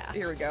papercraft. Yeah.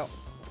 Here we go.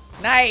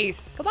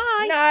 Nice.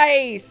 Goodbye.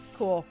 Nice.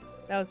 Cool.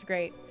 That was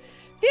great.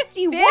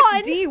 51.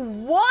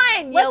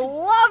 51. You Let's-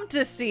 love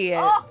to see it.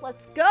 Oh,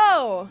 let's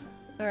go.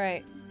 All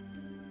right.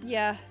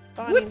 Yeah,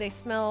 Bonnie, Whoop. they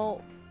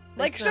smell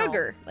Like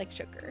sugar. Like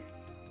sugar.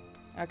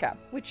 Okay.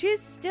 Which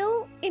is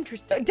still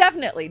interesting.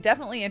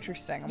 Definitely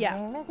interesting. Yeah.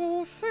 I'm gonna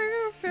go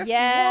see 51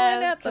 Yeah,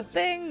 at the 'cause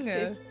thing.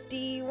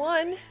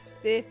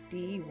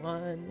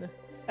 51.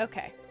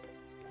 Okay.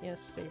 Yes,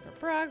 save our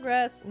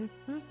progress.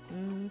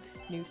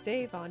 New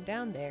save on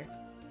down there.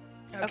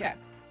 Okay.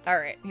 All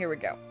right. Here we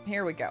go.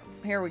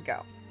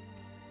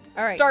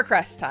 All right.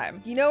 Starcrest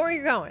time. You know where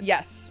you're going.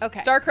 Yes.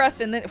 Okay.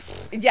 Starcrest and then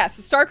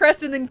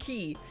Starcrest and then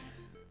Key.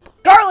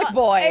 Garlic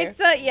boy. It's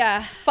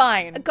yeah.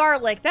 Fine.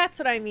 Garlic, that's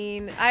what I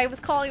mean. I was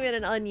calling it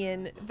an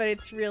onion, but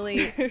it's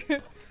really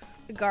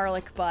a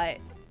garlic butt.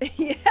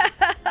 Yeah.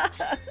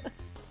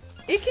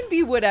 It can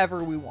be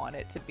whatever we want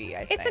it to be, I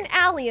think. It's an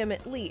allium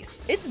at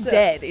least. It's so-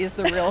 dead is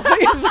the real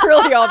is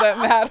really all that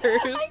matters.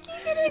 I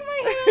keep it in my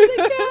hand on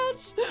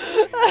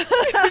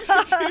the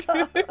couch.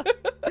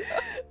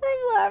 I'm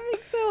laughing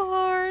so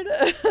hard.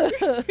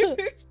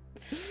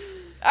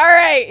 All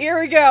right, here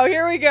we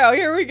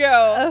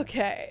go.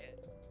 Okay.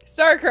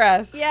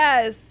 Starcrest.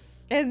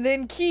 Yes. And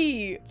then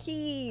Key.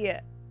 Key.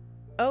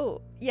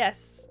 Oh,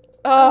 yes.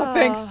 Oh,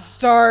 thanks,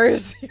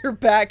 stars. You're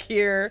back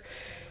here.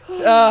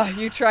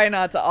 You try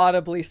not to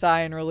audibly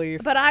sigh in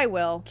relief. But I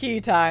will.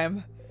 Key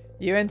time.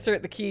 You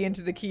insert the key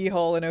into the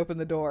keyhole and open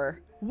the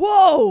door.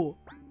 Whoa!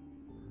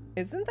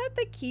 Isn't that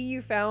the key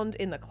you found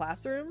in the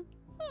classroom?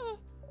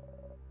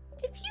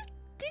 If you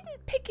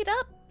didn't pick it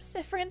up,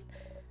 Siffrin,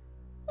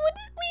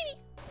 wouldn't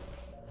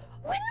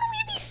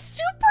we be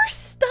super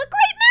stuck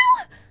right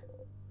now?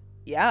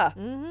 Yeah.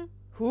 Mm-hmm.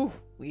 Whew,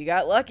 we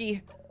got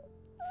lucky.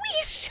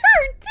 We sure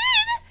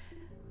did!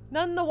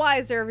 None the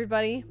wiser,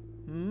 everybody.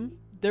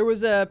 There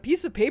was a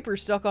piece of paper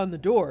stuck on the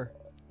door.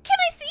 Can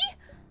I see?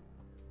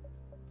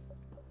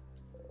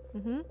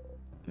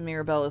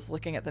 Mirabelle is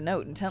looking at the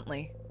note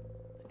intently.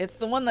 It's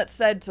the one that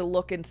said to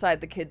look inside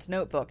the kid's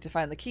notebook to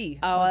find the key.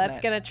 Oh, wasn't that's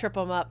it? going to trip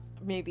them up,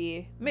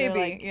 maybe. They're Maybe,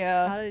 like,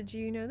 yeah. How did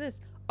you know this?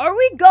 Are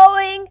we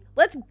going?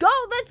 Let's go!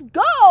 Let's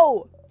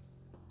go!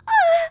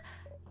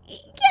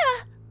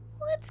 Yeah,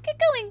 let's get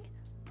going.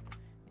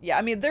 Yeah,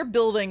 I mean, they're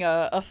building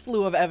a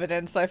slew of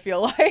evidence, I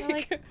feel like.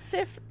 Like,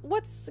 Sif,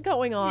 what's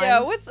going on?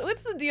 Yeah, what's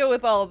the deal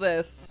with all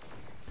this?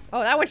 Oh,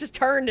 that one just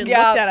turned and looked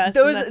at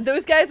us.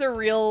 Those guys are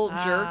real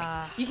jerks.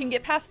 Ah. You can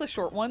get past the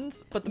short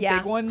ones, but the Yeah.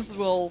 big ones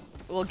will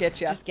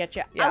get you. Just get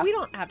you. Yeah. We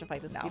don't have to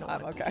fight this. if No, you don't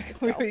I'm want okay.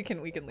 Just go. we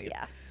can leave.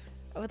 Yeah.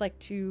 I would like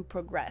to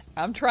progress.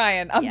 I'm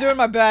trying. I'm Yeah. doing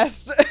my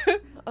best.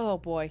 Oh,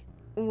 boy.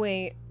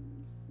 Wait.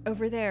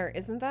 Over there,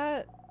 isn't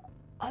that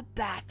a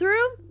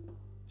bathroom?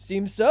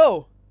 Seems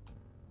so.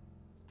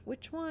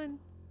 Which one?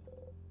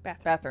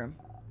 Bathroom. Bathroom.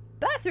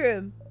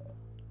 Bathroom!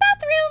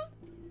 Bathroom!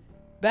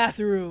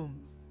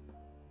 Bathroom.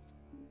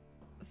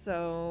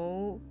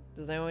 So,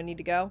 does anyone need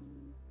to go?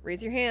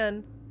 Raise your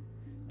hand.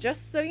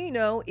 Just so you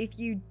know, if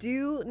you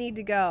do need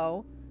to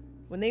go,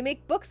 when they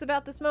make books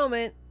about this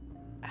moment,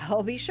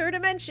 I'll be sure to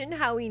mention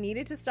how we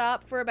needed to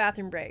stop for a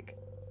bathroom break.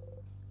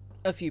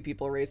 A few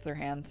people raised their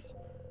hands.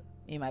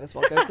 You might as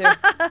well go too.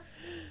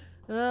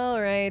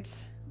 All right.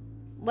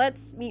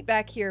 Let's meet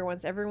back here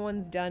once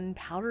everyone's done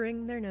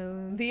powdering their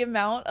nose. The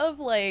amount of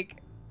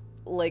like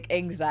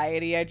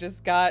anxiety I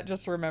just got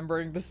just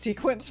remembering the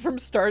sequence from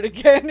Start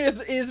Again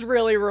is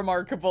really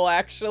remarkable,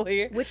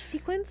 actually. Which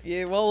sequence?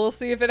 Yeah, well, we'll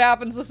see if it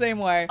happens the same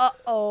way.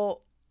 Uh-oh.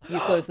 You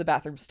close the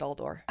bathroom stall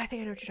door. I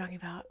think I know what you're talking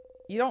about.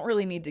 You don't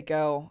really need to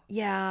go.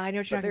 Yeah, I know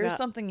what you're But talking there's about.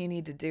 something you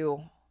need to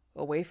do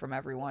away from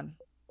everyone.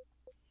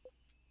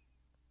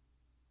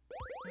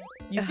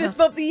 You fist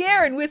bump the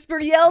air and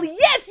yell,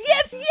 yes,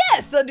 yes,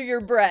 yes, under your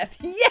breath.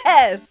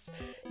 Yes!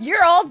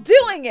 You're all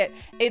doing it!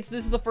 This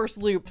is the first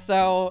loop,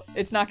 so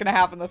it's not gonna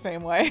happen the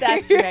same way.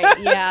 That's right,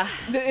 yeah.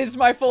 Is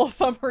my full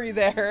summary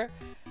there.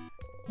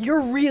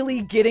 You're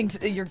really getting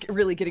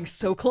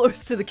so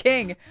close to the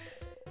king.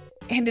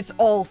 And it's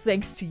all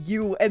thanks to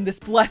you and this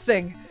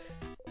blessing.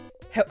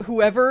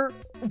 Whoever,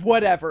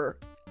 whatever,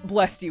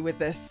 blessed you with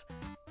this.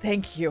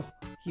 Thank you,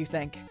 you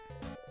think.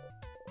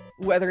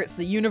 Whether it's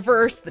the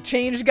universe, the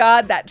change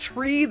god, that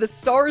tree, the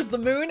stars, the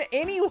moon,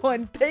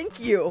 anyone, thank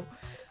you.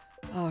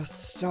 Oh,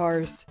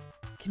 stars.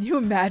 Can you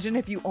imagine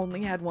if you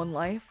only had one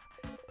life?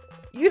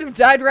 You'd have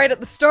died right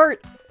at the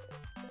start.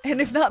 And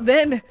if not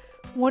then,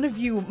 one of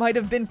you might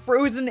have been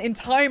frozen in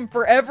time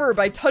forever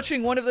by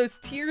touching one of those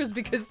tears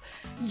because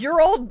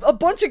you're all a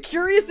bunch of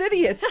curious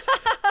idiots.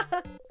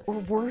 Or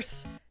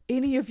worse,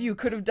 any of you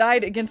could have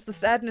died against the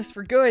sadness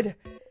for good.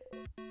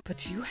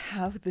 But you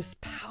have this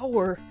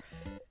power.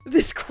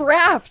 This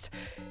craft!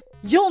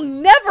 You'll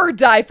never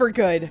die for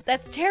good!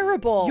 That's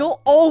terrible!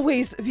 You'll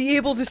always be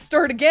able to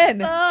start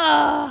again!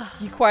 Ugh.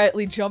 You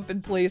quietly jump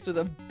in place with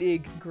a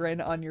big grin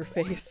on your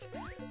face.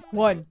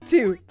 1,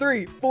 2,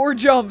 3, 4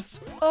 jumps!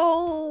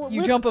 Oh,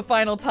 You jump a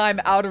final time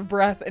out of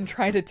breath and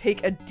try to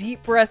take a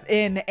deep breath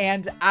in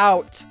and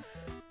out.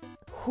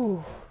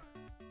 Whew.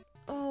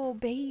 Oh,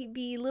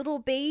 baby, little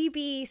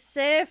baby,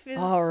 Sif is...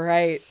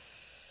 Alright.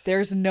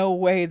 There's no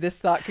way this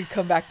thought could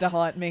come back to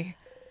haunt me.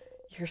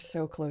 You're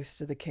so close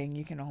to the king,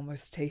 you can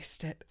almost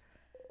taste it.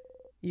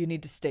 You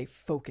need to stay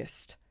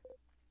focused.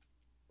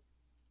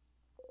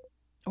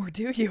 Or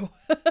do you?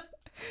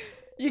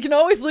 You can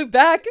always loop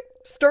back,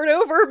 start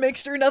over, make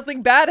sure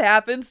nothing bad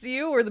happens to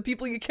you or the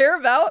people you care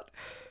about.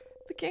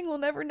 The king will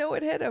never know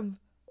it hit him.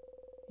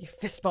 You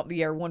fist bump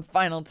the air one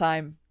final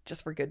time,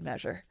 just for good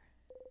measure.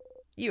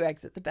 You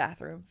exit the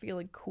bathroom,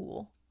 feeling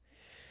cool.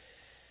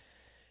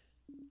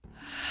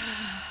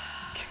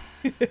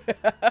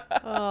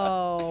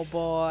 Oh,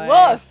 boy.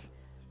 Woof!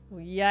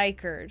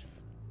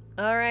 Yikers.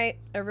 All right,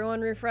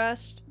 everyone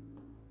refreshed.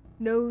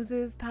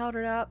 Noses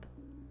powdered up.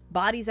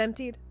 Bodies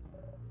emptied.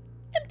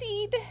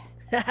 Emptied.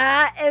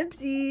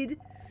 Emptied.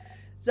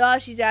 So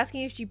she's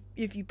asking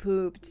if you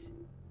pooped.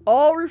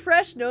 All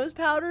refreshed, nose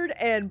powdered,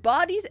 and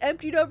bodies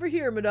emptied over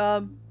here,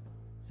 madame.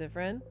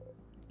 Zifrin?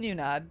 You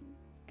nod.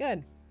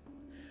 Good.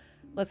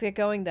 Let's get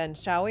going then,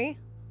 shall we?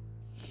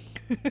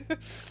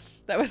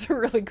 That was a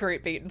really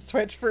great bait and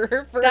switch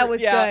for That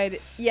was yeah, good.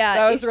 Yeah.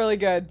 that was really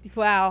good.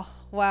 Wow.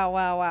 Wow,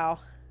 wow, wow.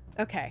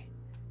 Okay.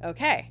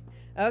 Okay.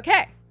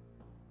 Okay.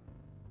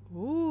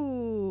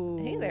 Ooh.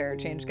 Hey there,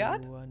 Change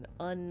God. An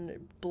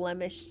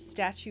unblemished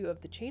statue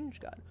of the Change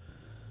God.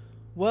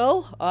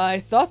 Well, I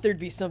thought there'd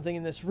be something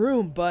in this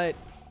room, but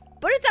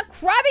it's a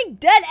crabbing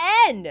dead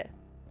end!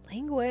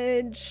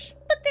 Language.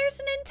 But there's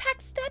an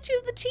intact statue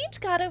of the Change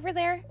God over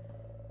there.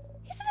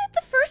 Isn't it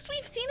the first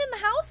we've seen in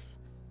the house?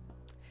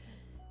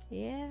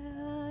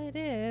 Yeah, it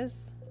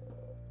is.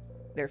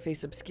 Their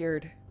face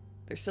obscured,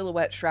 their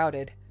silhouette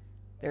shrouded,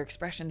 their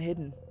expression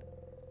hidden.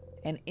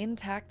 An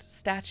intact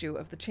statue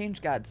of the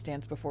Change God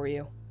stands before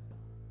you.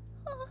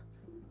 Huh.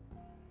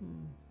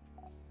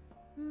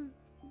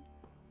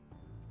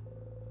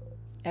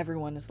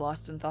 Everyone is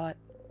lost in thought,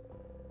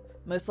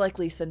 most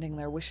likely sending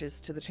their wishes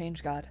to the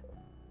Change God.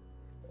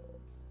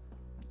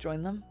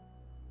 Join them?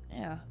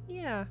 Yeah,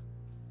 Yeah.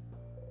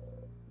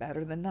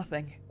 better than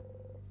nothing.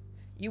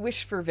 You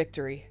wish for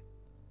victory.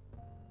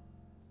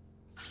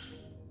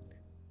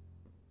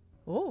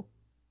 Oh.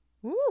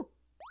 Ooh.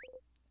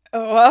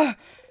 Oh,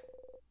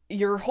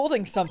 you're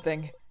holding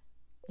something.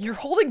 You're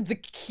holding the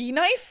key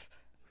knife?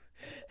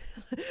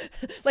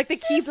 Like the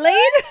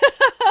Keyblade?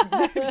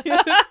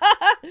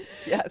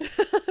 Yes.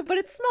 But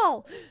it's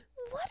small.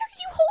 What are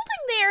you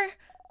holding there?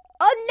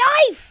 A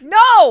knife!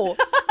 No!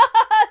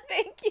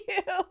 Thank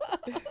you.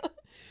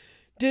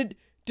 Did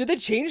the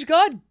Change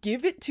God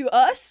give it to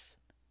us?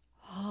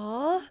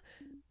 Huh?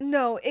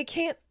 No, it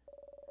can't.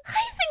 I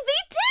think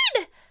they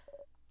did!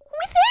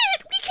 With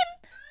it, we can...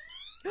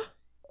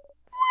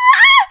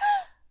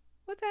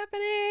 What's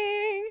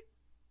happening?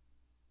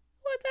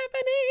 What's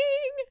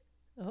happening?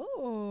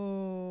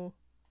 Oh.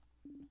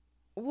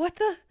 What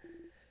the?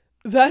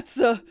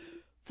 That's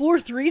floor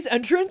 3's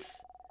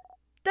entrance?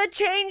 The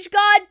change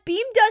god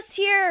beamed us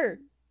here.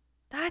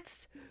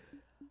 That's...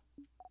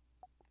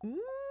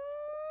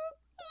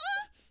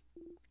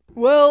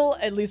 Well,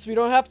 at least we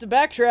don't have to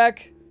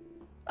backtrack.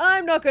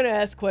 I'm not gonna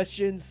ask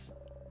questions.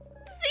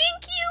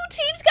 Thank you,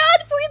 Change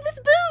God, for this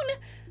boon!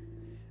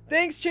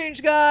 Thanks,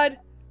 change god.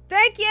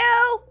 Thank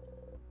you!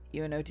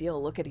 You and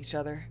Odile look at each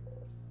other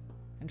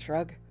and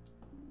shrug.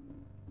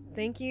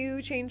 Thank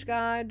you, change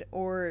god,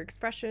 or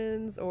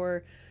expressions,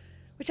 or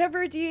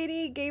whichever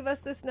deity gave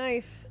us this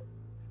knife.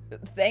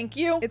 Thank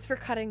you. It's for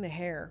cutting the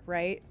hair,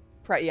 right?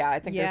 Yeah, I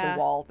think there's a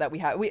wall that we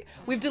have.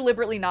 We've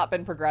deliberately not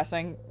been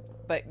progressing,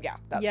 but yeah,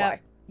 that's why.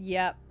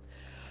 Yep.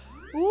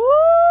 Woo!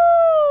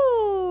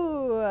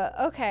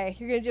 Okay,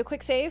 you're gonna do a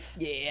quick save?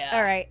 Yeah.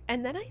 All right,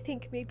 and then I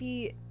think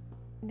maybe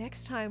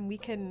next time we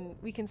can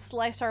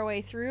slice our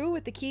way through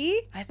with the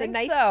key. I think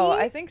knife so.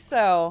 Key? I think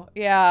so.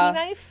 Yeah. Key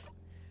knife.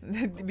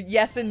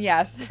 Yes and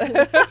yes.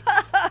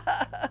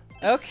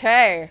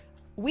 Okay.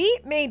 We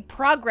made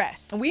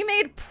progress. We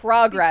made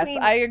progress.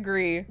 Between I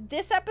agree.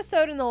 this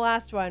episode and the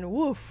last one,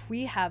 woof,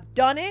 we have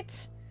done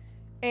it,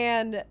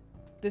 and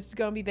this is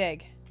gonna be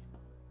big.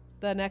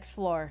 The next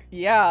floor.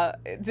 Yeah.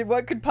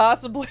 What could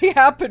possibly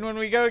happen when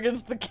we go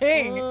against the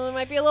king? It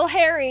might be a little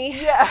hairy.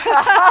 Yeah.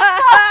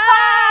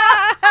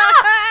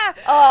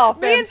 Oh,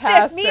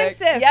 fantastic. Me and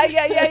Sif.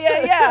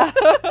 Yeah.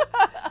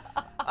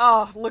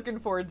 Oh, looking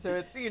forward to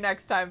it. See you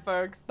next time,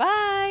 folks.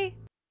 Bye.